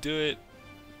we need to do it.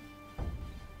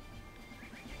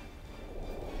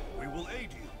 We will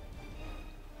aid you.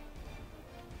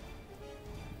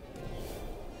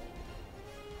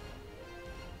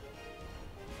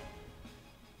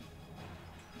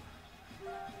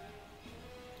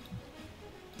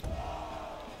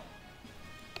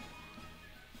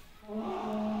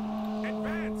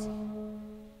 Advance!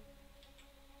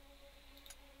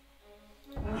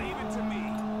 Leave it to me.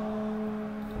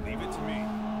 Leave it to me.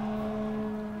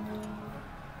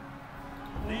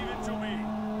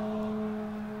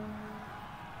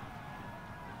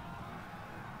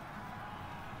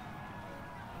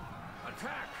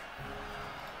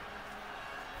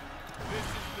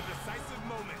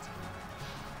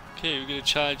 Okay, we're gonna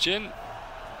charge in.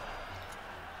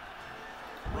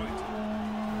 Right.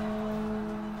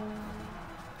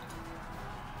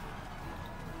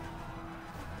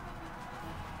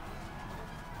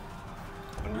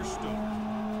 Understood.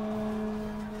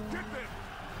 Get them!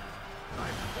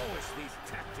 I've voiced these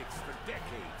tactics for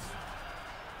decades.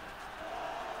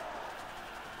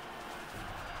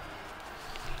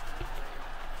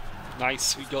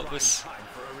 Nice, we got Prime this. time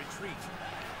for a retreat.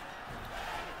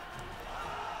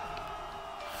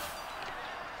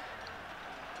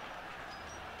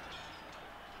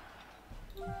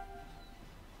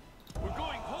 We're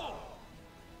going home.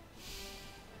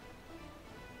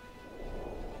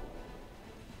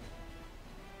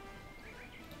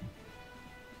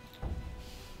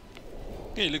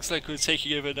 Okay, looks like we're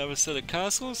taking over another set of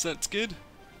castles, that's good.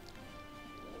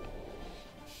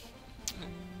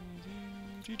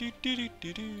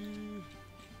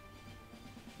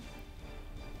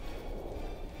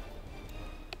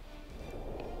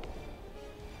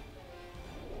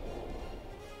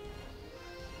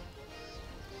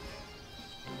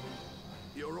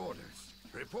 Your orders.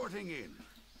 Reporting in.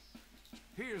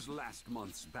 Here's last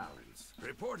month's balance.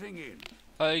 Reporting in.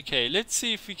 Okay, let's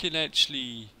see if we can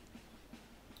actually...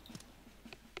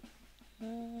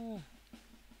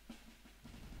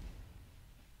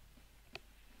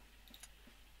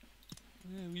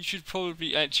 we should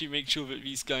probably actually make sure that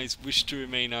these guys wish to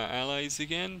remain our allies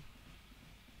again.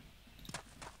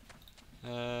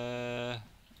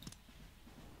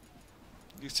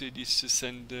 Looks needs to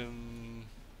send them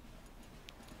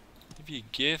maybe a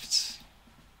gift.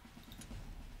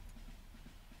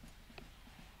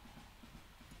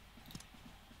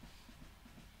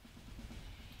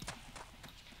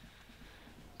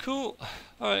 Cool.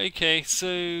 Alright, okay, so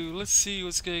let's see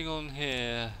what's going on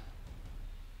here.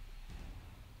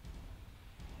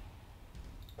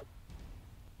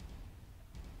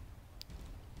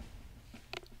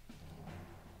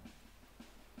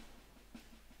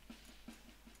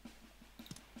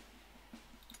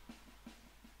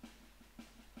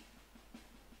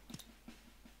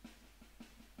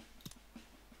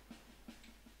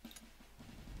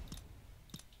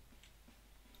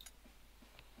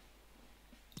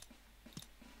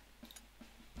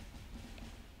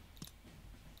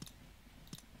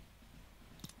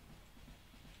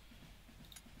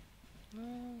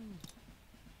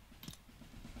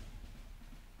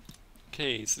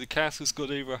 Okay, so the castle's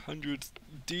got over 100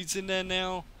 dudes in there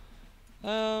now.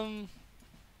 Oh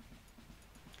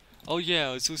yeah,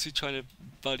 I was also trying to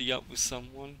buddy up with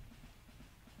someone.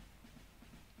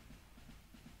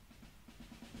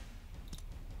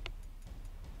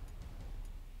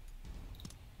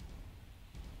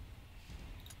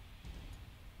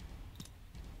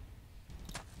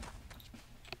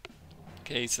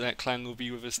 Okay, so that clan will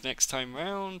be with us next time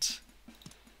round.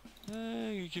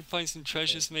 You can find some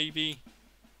treasures maybe.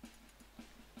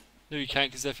 No, you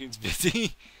can't because everyone's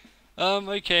busy.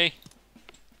 Okay.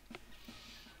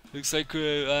 Looks like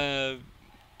we're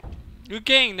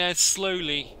getting there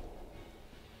slowly.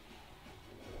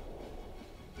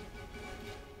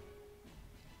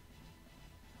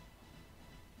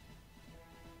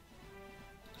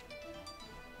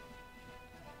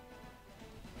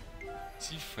 Is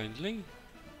he friendly?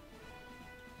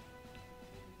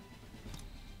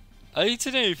 I need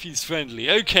to know if he's friendly.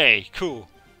 Okay, cool.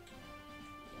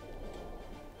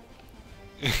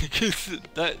 Because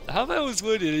how that was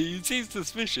worded, it seems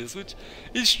suspicious, which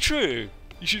is true.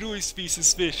 You should always be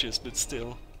suspicious, but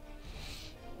still.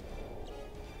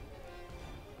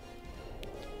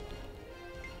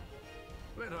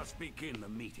 Let us begin the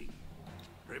meeting.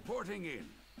 Reporting in.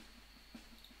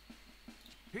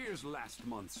 Here's last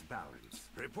month's balance.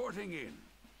 Reporting in.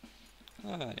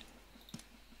 Alright.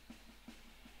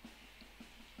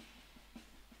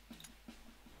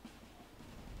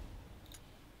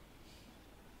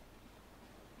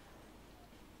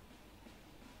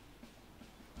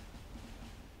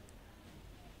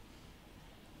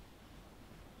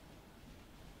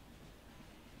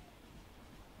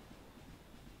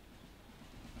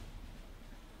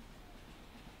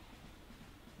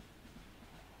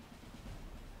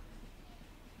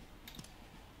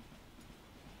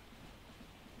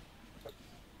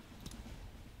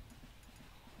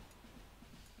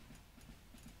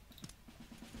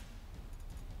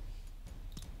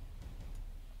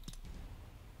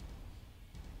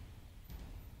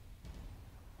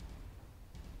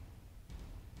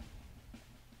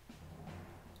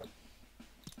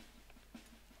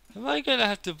 Am I gonna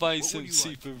have to buy some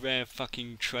super rare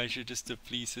fucking treasure just to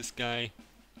please this guy?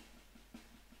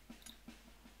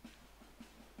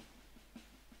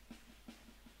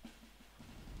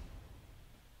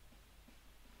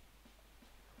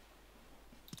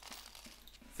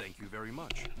 Thank you very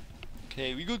much.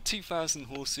 Okay, we got 2,000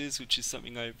 horses, which is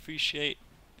something I appreciate.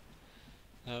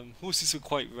 Horses are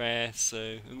quite rare,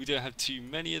 so and we don't have too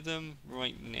many of them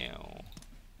right now.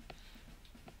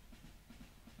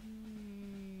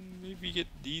 Maybe we get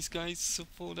these guys to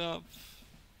support up.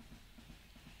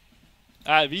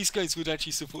 Ah, these guys would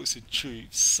actually support some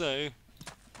troops, so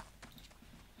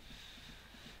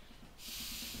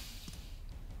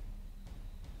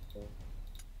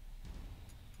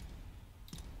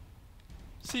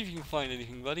see if you can find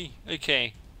anything, buddy.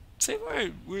 Okay. So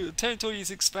the territory is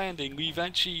expanding. We've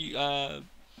actually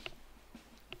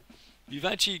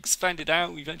expanded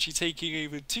out. We've actually taken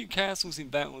over 2 castles in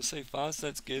battle so far, so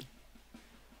that's good.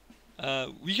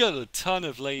 We got a ton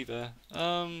of labor.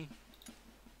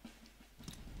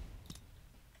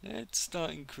 Let's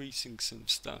start increasing some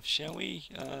stuff, shall we?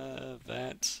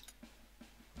 That.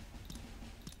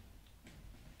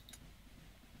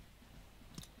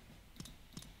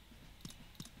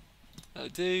 That'll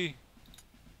do.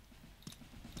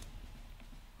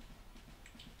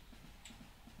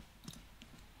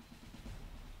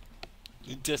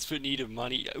 In desperate need of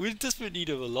money. We're in desperate need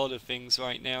of a lot of things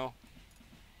right now.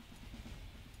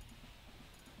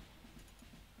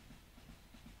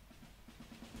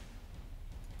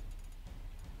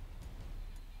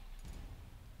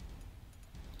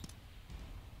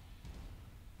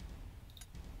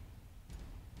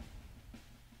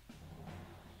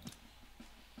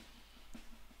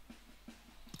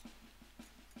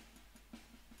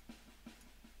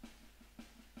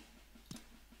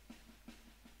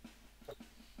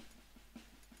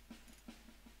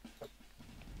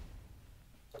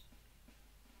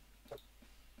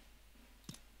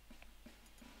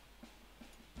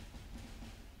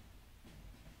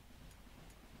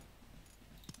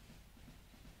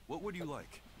 What would you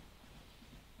like?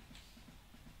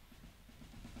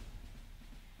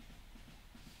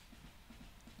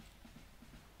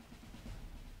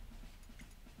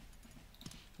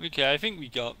 Okay, I think we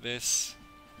got this.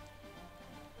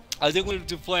 I don't want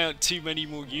to deploy out too many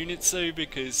more units though,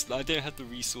 because I don't have the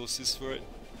resources for it.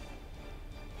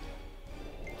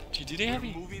 Gee, do they have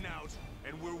any? We're moving out,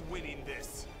 and we're winning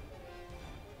this.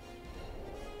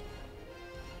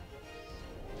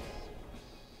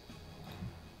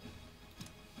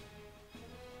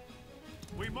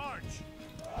 We march.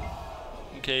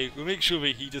 Okay, we'll make sure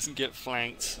that he doesn't get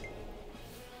flanked.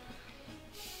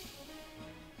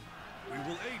 We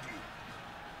will aid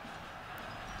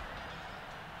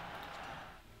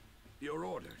you. Your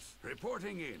orders.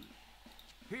 Reporting in.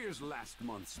 Here's last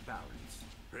month's balance.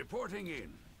 Reporting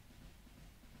in.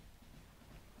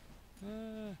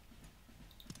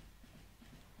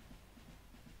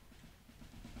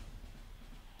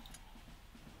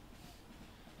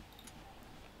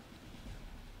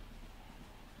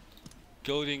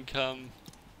 Gold income.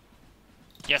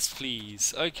 Yes,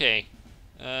 please. Okay.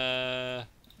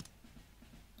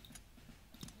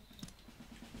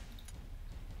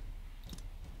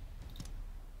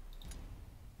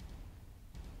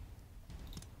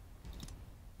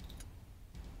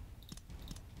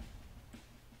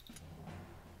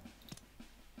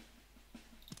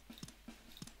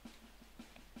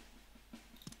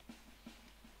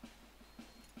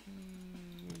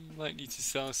 Might need to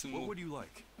sell some What more would you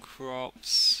like?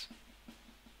 crops.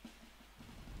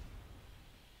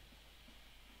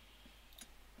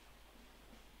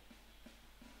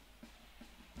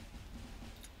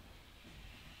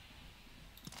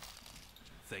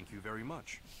 Thank you very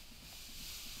much.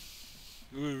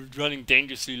 We're running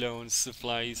dangerously low on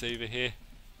supplies over here.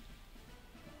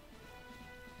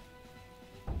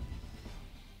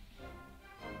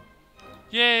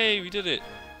 Yay, we did it!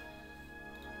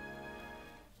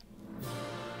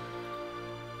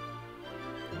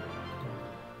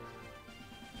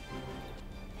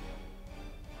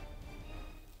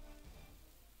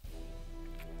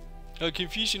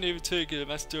 Confusion overtook the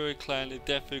Macedonian clan, the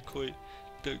death of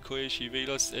Koichi. They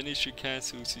lost initial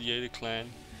castle to the Yoda clan.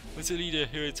 Once the leader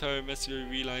Hirotaro Masaru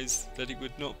realized that it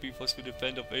would not be possible to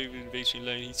fend off over invasion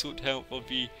alone, he sought help of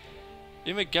the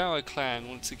Imagawa clan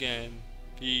once again.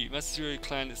 The Masaru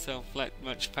clan itself lacked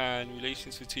much power, and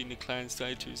relations between the clans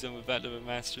started to resemble that of a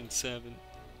master and servant.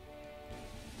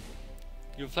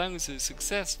 Your plan was a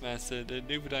success, Master. The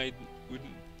Nobunaga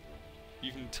wouldn't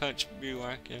even touch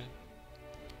Miwaka.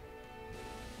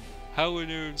 How were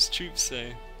Nero's troops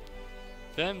say?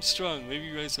 Damn strong,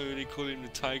 maybe Rose already called him the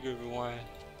Tiger of the Wire.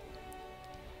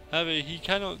 However, he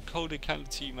cannot hold a candle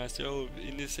to you, Master. Oh,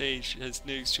 in this age has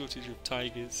no shortage of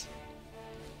tigers.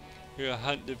 We'll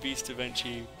hunt the beast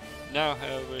eventually. Now,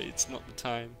 however, it's not the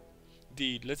time.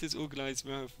 Indeed, let us organize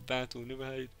more for battle. Never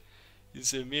had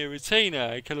is a mere retainer.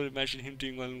 I cannot imagine him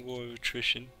doing well in war of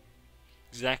attrition.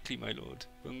 Exactly, my lord.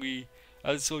 When we,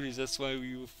 as soldiers, that's why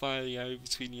we will fire the arrow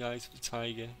between the eyes of the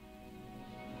tiger.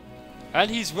 And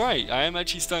he's right. I am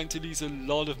actually starting to lose a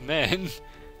lot of men.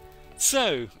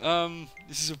 So,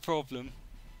 this is a problem.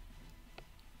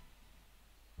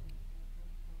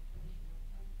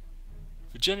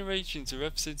 For generations, a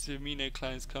representative of Mino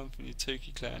clan has come from the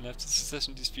Toki clan. After the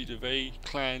succession dispute, a very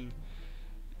clan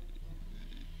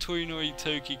Torinori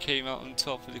Toki came out on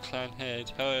top with the clan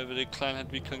head. However, the clan had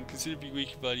become considerably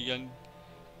weaker by the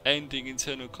unending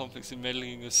internal conflicts and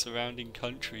meddling of surrounding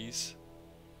countries.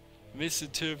 Amidst the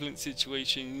turbulent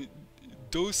situation,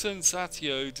 Dosan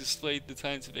Satyo displayed the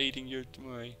talents of aiding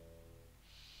Yotomori.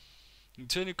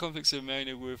 Internal conflicts of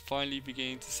Mino were finally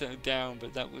beginning to settle down,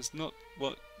 but that was not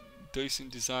what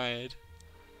Dosan desired.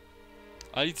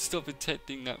 I need to stop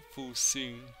attempting that fool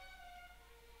soon.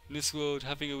 In this world,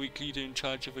 having a weak leader in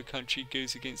charge of a country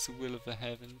goes against the will of the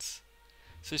heavens.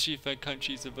 Especially if that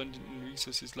country is abundant in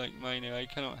resources like Mino, I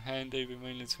cannot hand over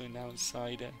Mino to an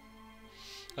outsider.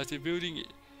 After building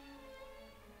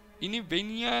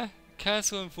Inubania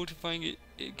castle and fortifying it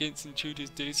against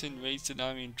intruders, Dosan raised an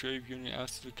army and drove Yone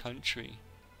out of the country.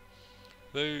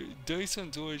 Though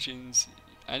Dosan's origins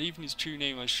and even his true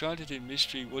name are shrouded in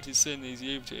mystery, what is certain is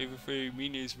he able to overthrow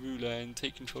Mino's ruler and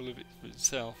take control of it for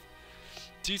himself.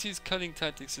 Due to his cunning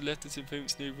tactics that left his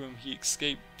opponents no room, he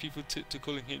escaped. People took to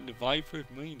calling him the Viper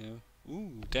of Mino.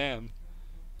 Ooh, damn.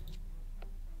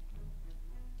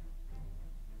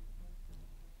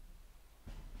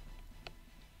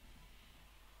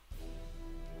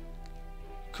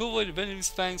 Caught by the venomous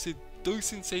fangs of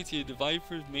Dosan Satya, the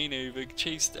Viper of Mino, were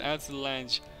chased out of the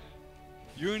land.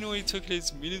 Yorinori took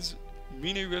his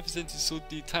Mino representative sought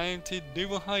the talented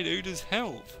Nobuhide Oda's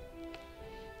help.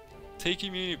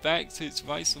 Taking Mino back to its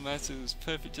rightful master was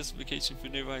perfect justification for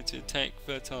Nobuhide to attack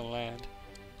fertile land.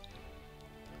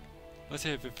 But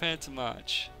I prepare to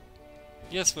march.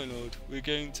 Yes, my lord, we're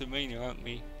going to Mino, aren't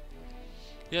we?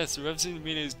 Yes, the representative of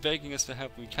Mino is begging us for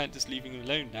help. We can't just leave him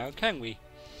alone now, can we?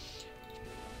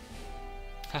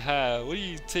 Haha, what are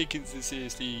you taking so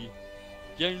seriously?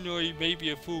 Yorinori may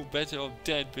be a fool, better off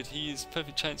dead, but he is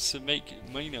perfect chance to make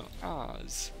Mino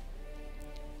ours.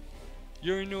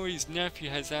 Yorinori's nephew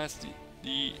has asked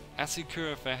the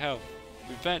Asakura for help.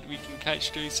 With that, we can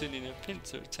catch Dosan in a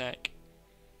pincer attack.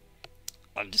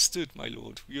 Understood, my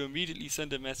lord. We will immediately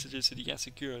send a messenger to the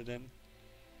Asakura then.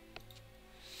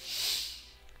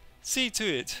 See to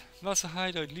it. Master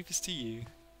Hyde, I'd leave this to you.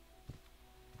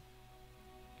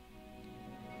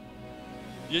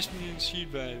 Yashmin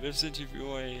Shiba, representative of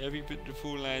Oi, every bit the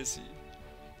fool as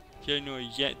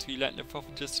Yorinori, yet we lack the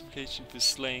proper justification for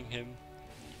slaying him.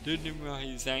 Lord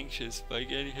Nimrahi is anxious, but I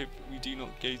only hope we do not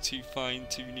go too far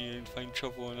into New and find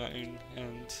trouble on our own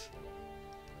hands.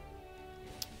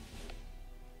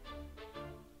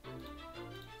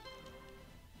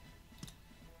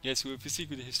 Yes, we will proceed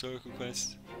with the historical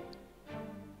quest.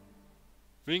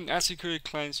 Bring Asakura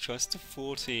Clan's trust to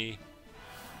 40.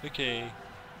 Okay.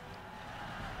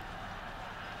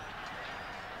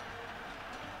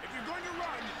 If you're going to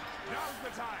run, now's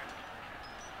the time.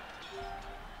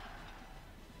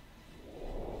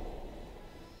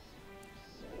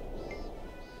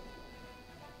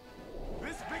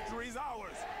 This victory is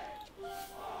ours.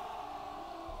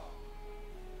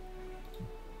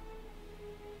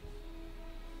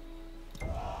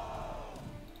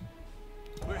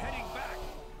 We're heading back.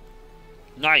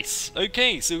 Nice.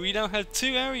 Okay, so we now have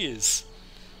 2 areas.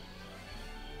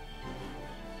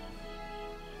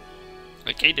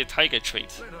 Okay, the tiger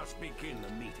trait. Let us begin the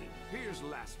meeting. Here's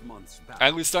last month's battle.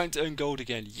 And we're starting to earn gold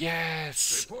again.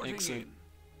 Yes! Reporting Excellent. in.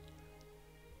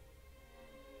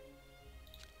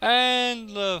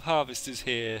 And Love Harvest is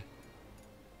here.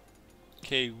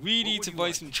 Okay, we need would to you buy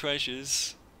like? some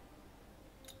treasures.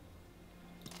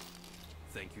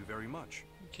 Thank you very much.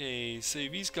 Okay, so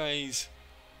these guys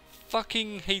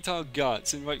fucking hate our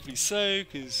guts, and rightfully so,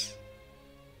 because...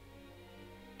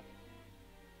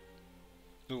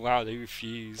 Oh wow, they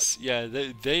refuse. Yeah,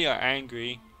 they are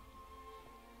angry.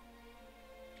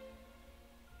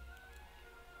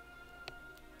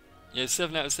 Yeah,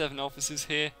 7 out of 7 officers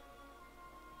here.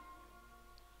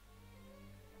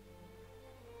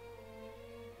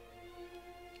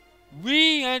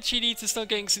 We actually need to start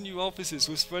getting some new officers.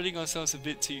 We're spreading ourselves a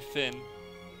bit too thin.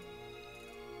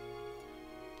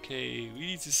 Okay, we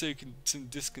need to sow some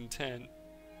discontent.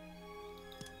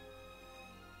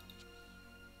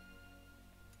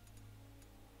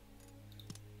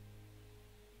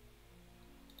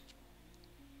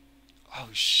 Oh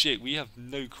shit, we have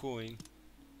no coin.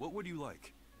 What would you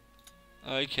like?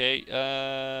 Okay,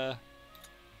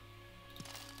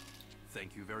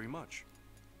 Thank you very much.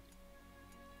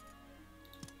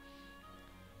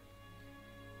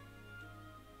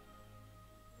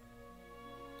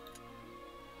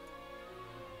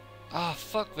 Ah,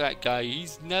 fuck that guy.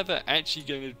 He's never actually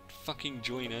going to fucking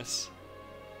join us.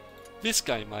 This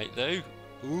guy might, though.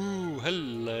 Ooh,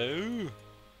 hello.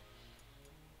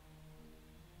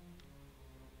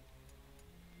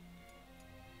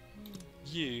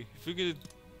 You, if we're gonna...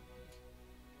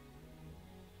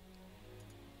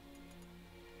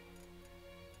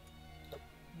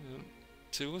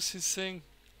 So what's his thing?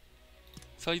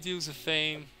 His ideals of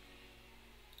fame.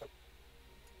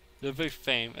 They're both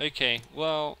fame. Okay,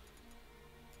 well...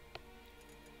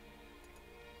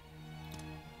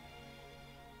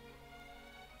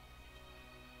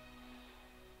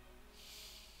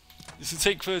 This will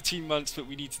take 13 months, but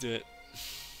we need to do it.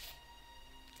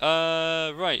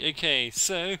 Right, okay,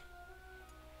 so...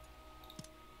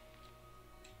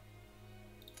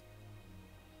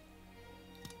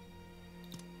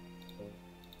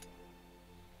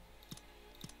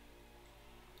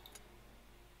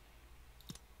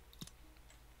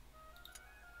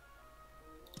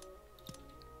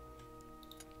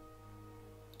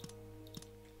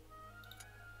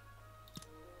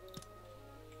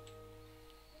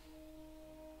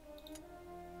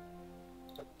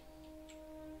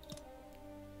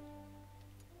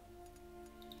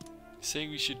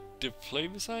 Saying we should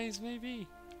diplomatize, maybe?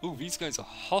 Oh, these guys are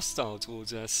hostile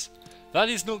towards us. That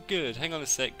is not good. Hang on a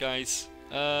sec, guys.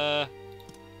 Have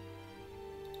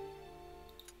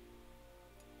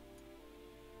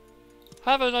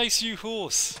a nice new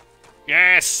horse.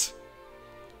 Yes!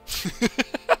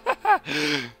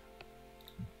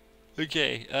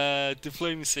 Okay,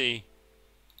 diplomacy.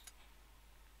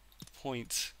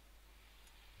 Point.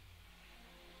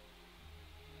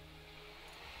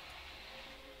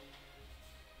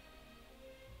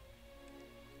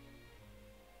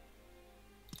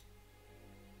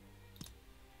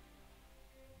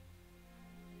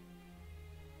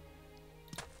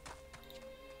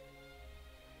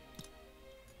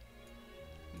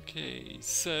 Okay,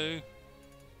 so...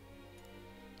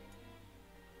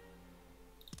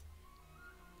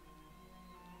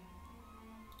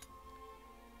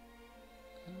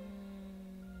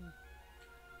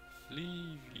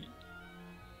 Levy.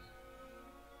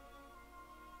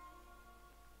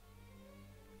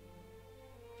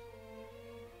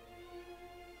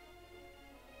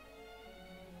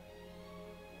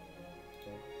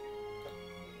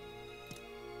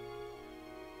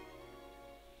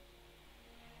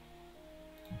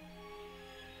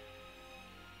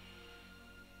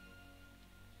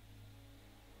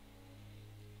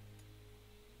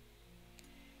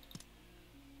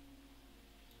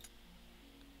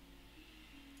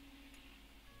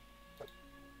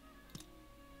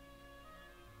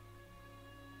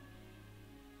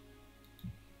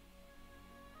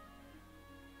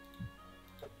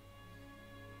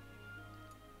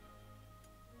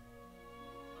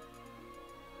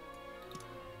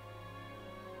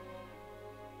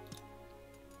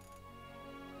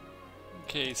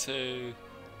 Okay, so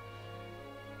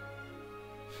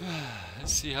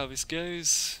let's see how this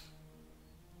goes.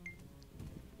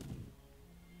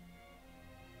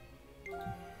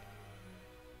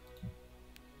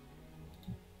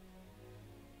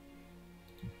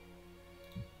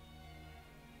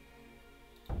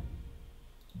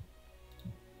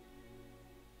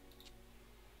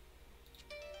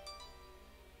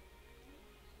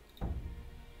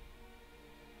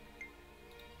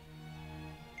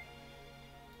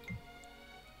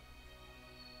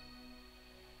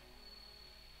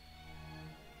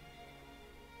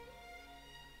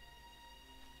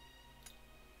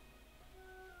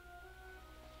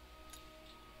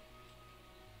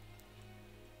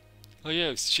 Oh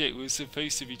yeah, shit, we were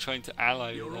supposed to be trying to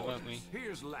ally with them, weren't we?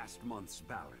 Here's last month's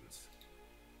balance.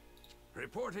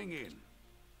 Reporting in.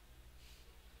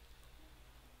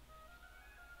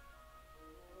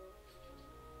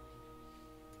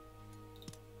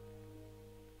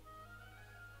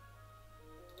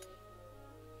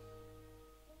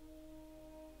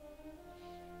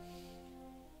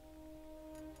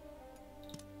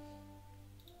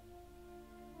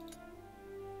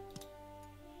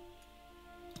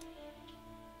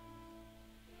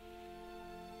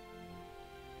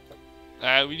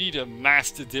 We need a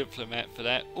master diplomat for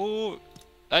that. Or,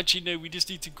 actually no, we just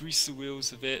need to grease the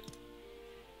wheels a bit.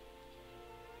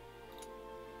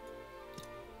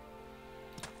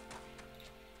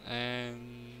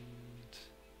 And...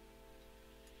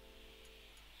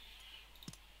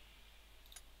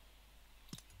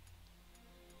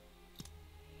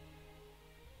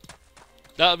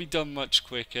 that'll be done much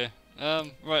quicker.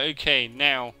 Right, okay,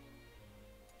 now.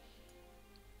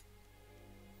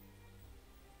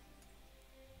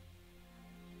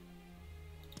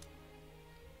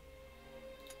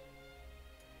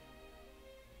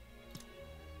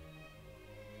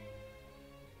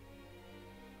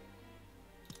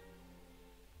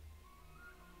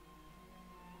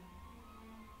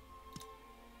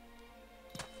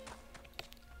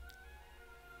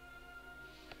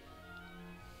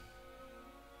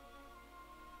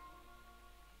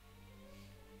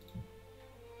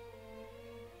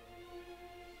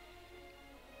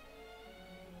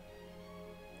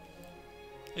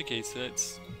 Okay, so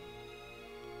that's...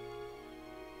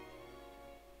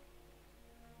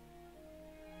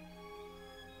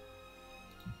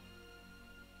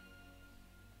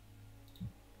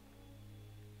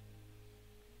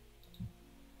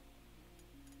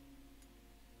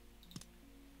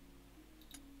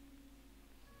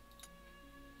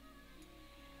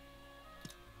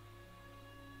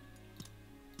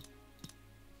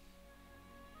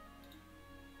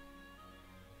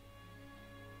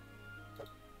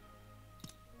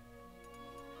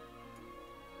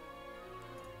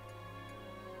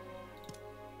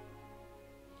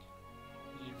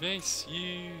 This,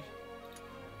 you...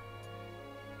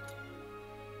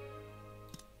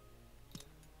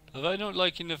 Although I'm not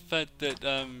liking the fact that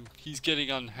he's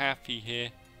getting unhappy here.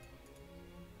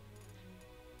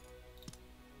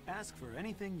 Ask for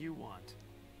anything you want.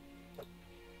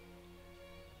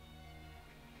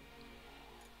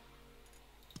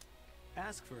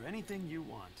 Ask for anything you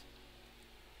want.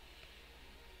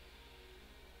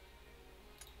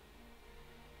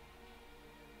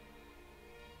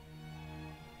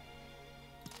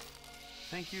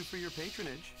 Thank you for your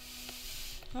patronage.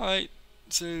 Alright,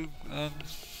 so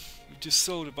we've just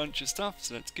sold a bunch of stuff,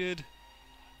 so that's good.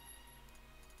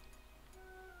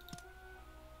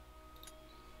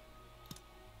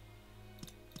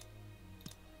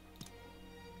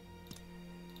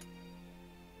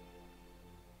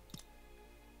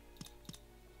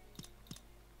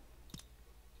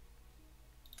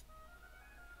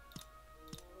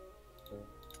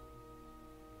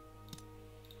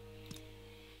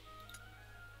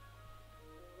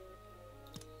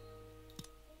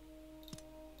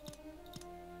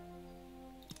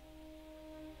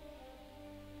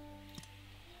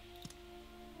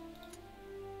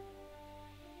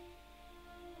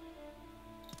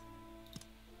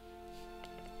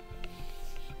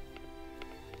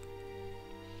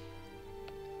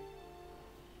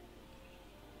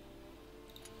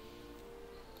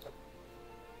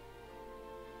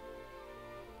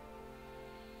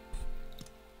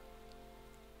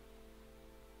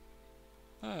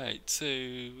 Alright, so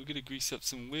we're gonna grease up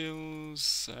some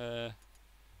wheels.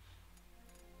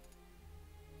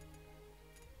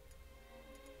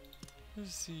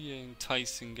 How's the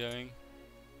enticing going?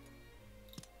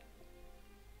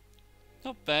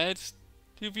 Not bad.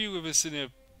 He'll be with us in a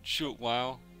short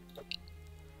while.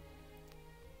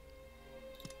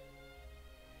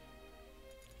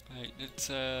 Right, let's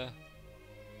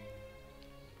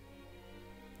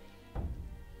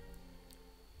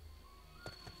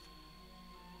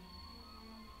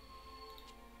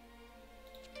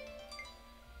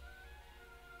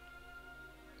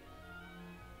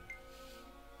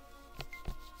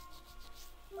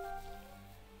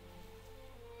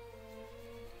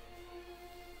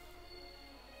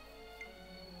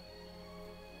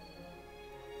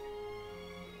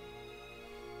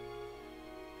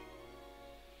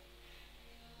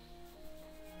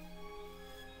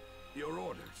Your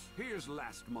orders. Here's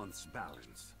last month's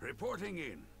balance. Reporting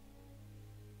in.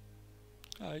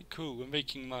 alright, cool, we're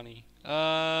making money.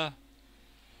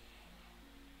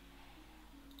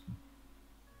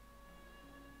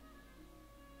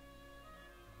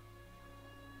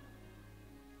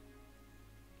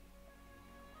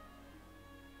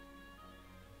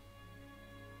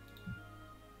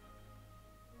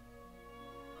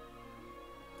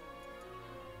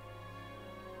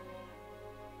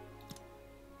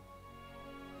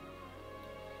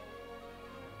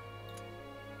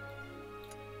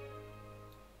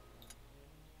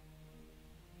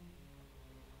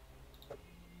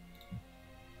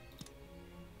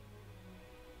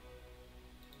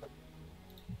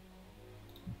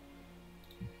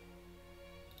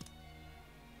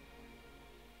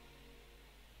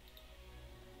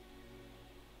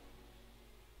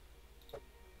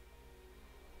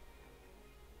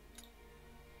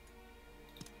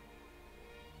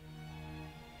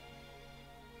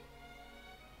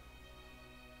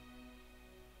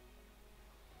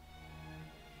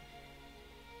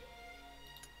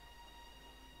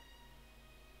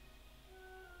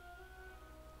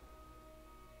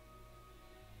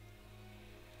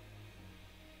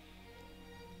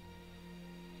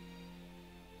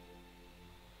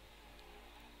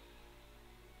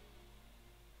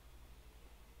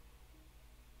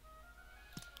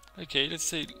 Okay,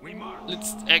 let's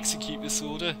execute this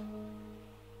order.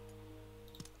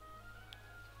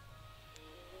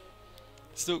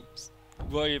 Still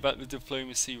worry about the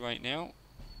diplomacy right now.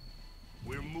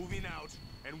 We're moving out,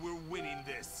 and we're winning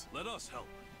this. Let us help.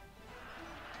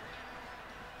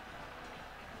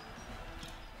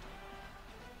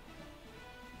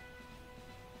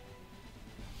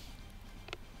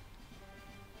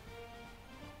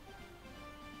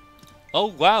 Oh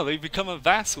wow, they become a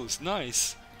vassals.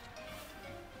 Nice.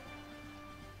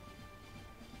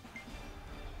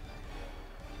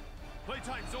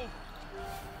 Playtime's over.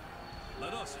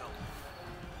 Let us help.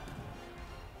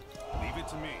 Leave it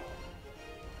to me.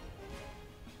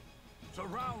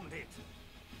 Surround it.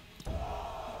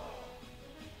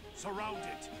 Surround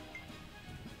it.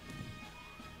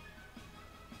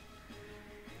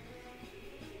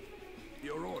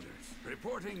 Your orders.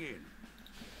 Reporting in.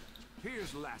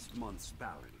 Here's last month's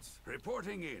balance.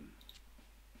 Reporting in.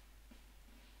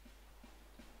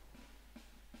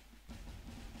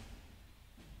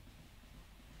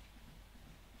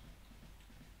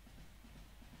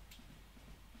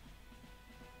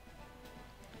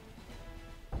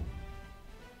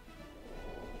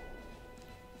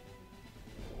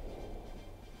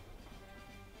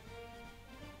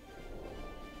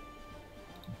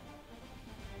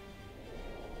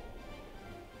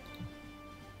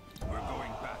 We're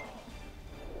going back.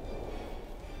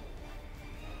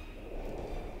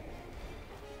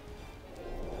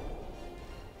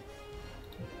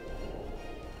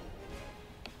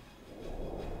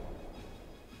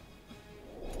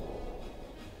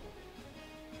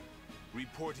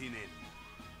 Reporting in.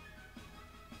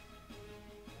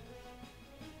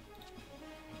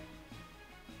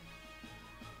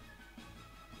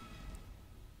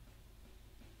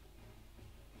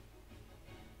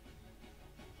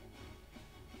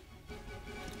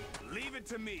 Leave it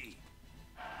to me.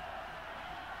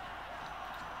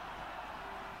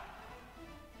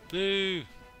 Boo.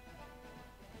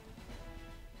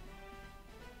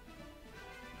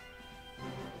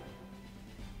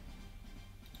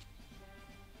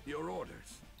 Your orders.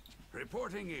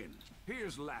 Reporting in.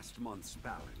 Here's last month's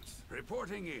balance.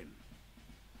 Reporting in.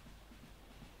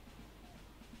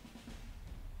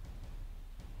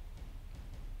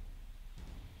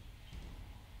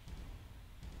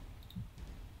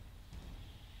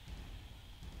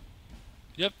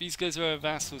 Yep, these guys are our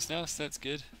vassals now, so that's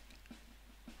good.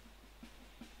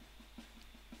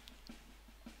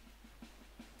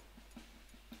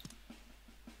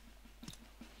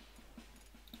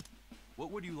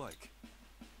 What would you like?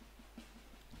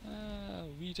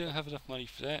 We don't have enough money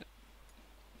for that.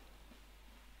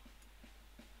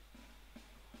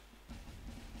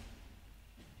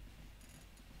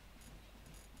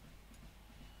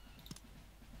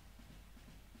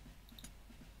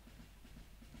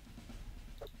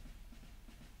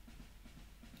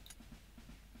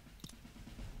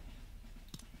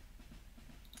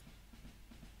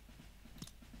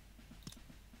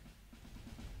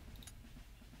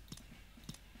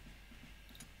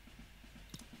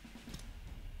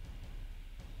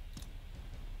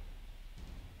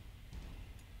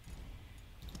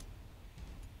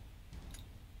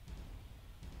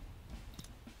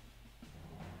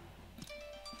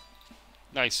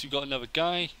 Nice, we got another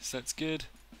guy, so that's good.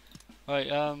 Right,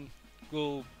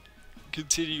 we'll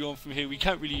continue on from here. We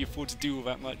can't really afford to do all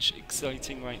that much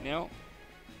exciting right now.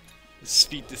 Let's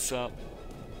speed this up.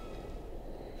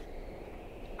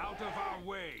 Out of our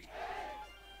way.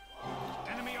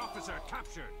 Enemy officer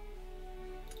captured.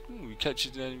 Ooh, we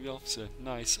captured an enemy officer.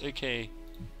 Nice, okay.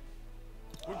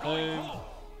 We're going home.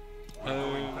 We're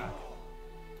going back.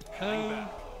 Heading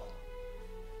back.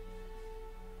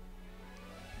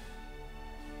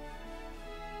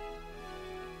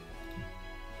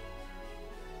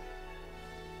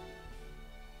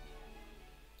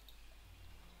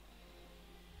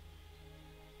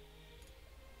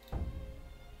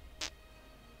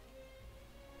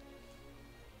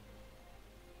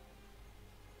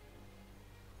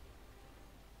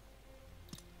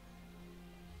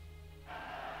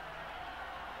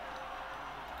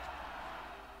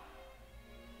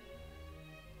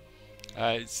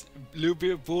 It's a little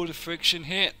bit of border friction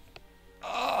here.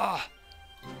 Ah!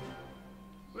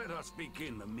 Let us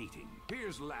begin the meeting.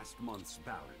 Here's last month's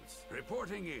balance.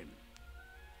 Reporting in.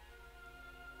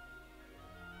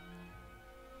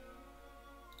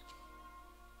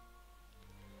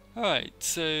 Alright,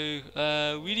 so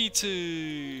we need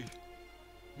to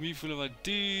move one of our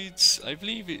dudes. I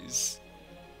believe it is.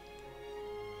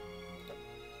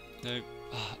 No.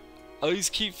 I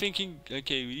always keep thinking,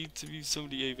 okay, we need to move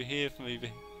somebody over here from over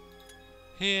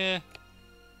here.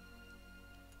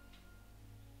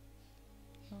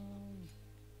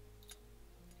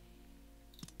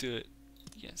 Do it.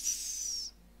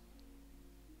 Yes.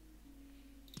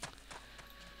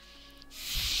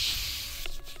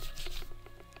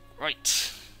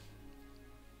 Right.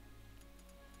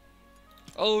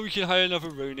 Oh, we can hire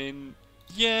another Ronin.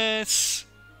 Yes!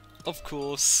 Of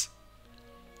course.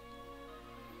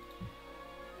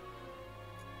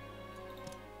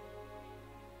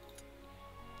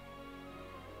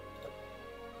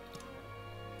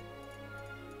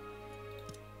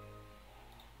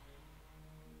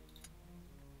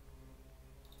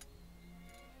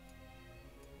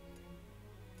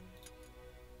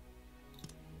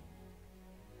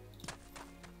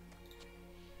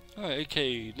 Alright,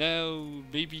 okay, now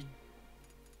maybe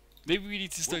we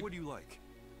need to start. What would you like?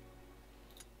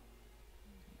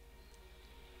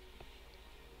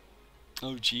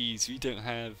 Oh jeez, we don't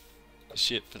have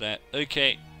shit for that.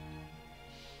 Okay.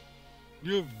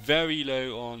 You're very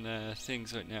low on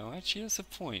things right now. Actually, that's a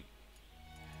point.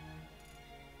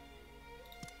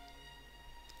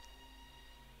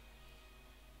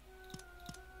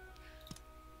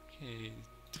 Okay,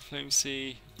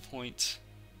 diplomacy, point.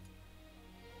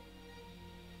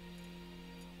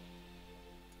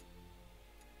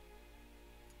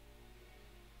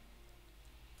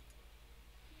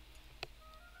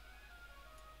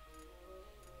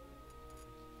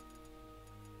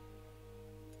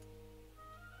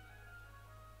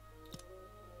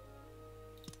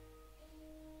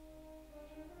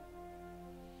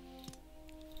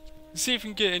 See if we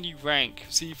can get any rank.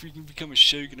 See if we can become a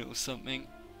shogunate or something.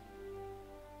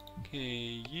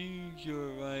 Okay, you're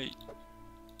right.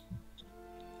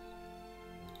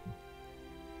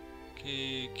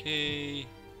 Okay.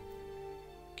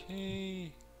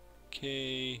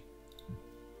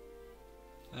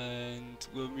 And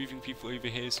we're moving people over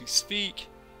here as we speak.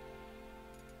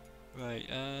 Right,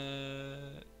 oh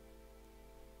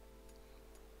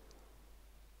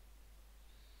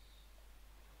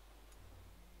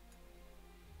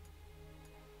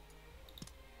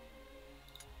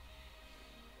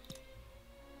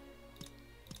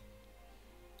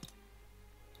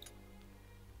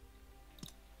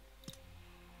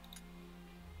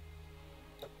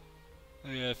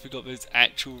yeah, I forgot there's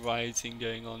actual rioting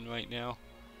going on right now.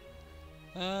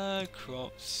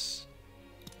 Crops.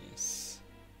 Yes.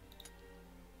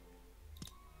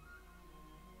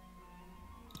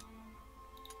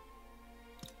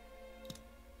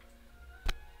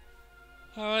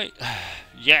 Alright.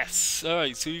 Yes!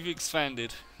 Alright, so we've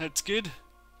expanded. That's good.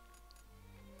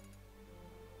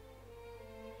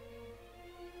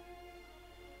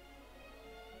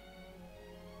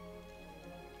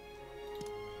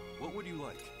 What would you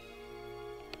like?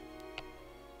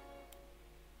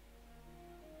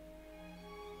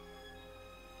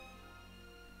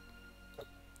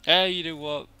 You know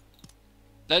what?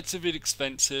 That's a bit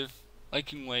expensive. I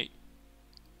can wait.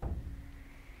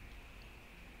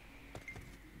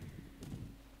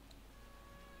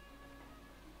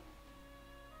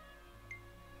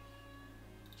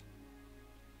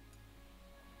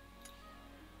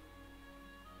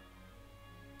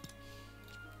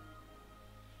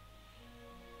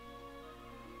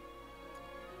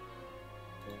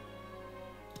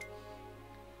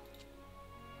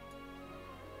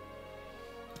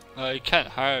 You can't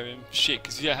hire him. Shit,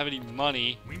 because you don't have any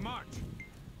money. We march.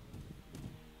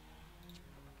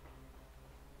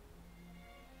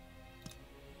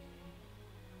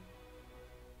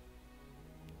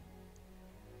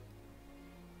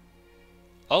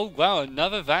 Oh wow,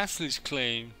 another vassalage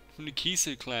claim from the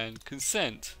Kiso clan.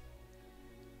 Consent.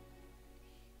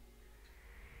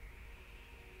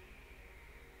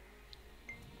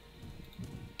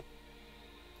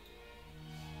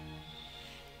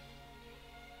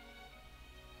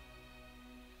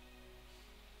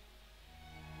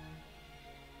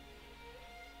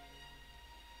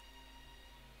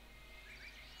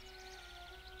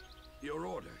 Your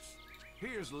orders.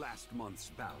 Here's last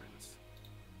month's balance.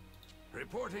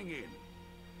 Reporting in.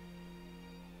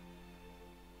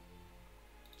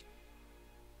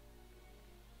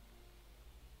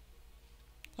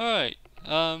 Alright,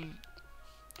 I'm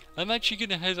actually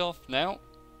gonna head off now.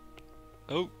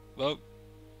 Oh, well.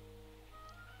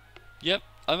 Yep,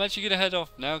 I'm actually gonna head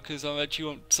off now because I actually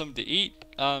want something to eat.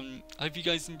 I hope you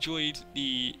guys enjoyed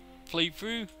the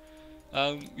playthrough.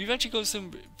 We've actually got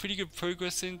some pretty good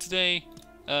progress in today,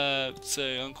 so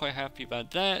I'm quite happy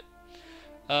about that.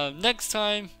 Next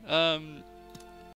time,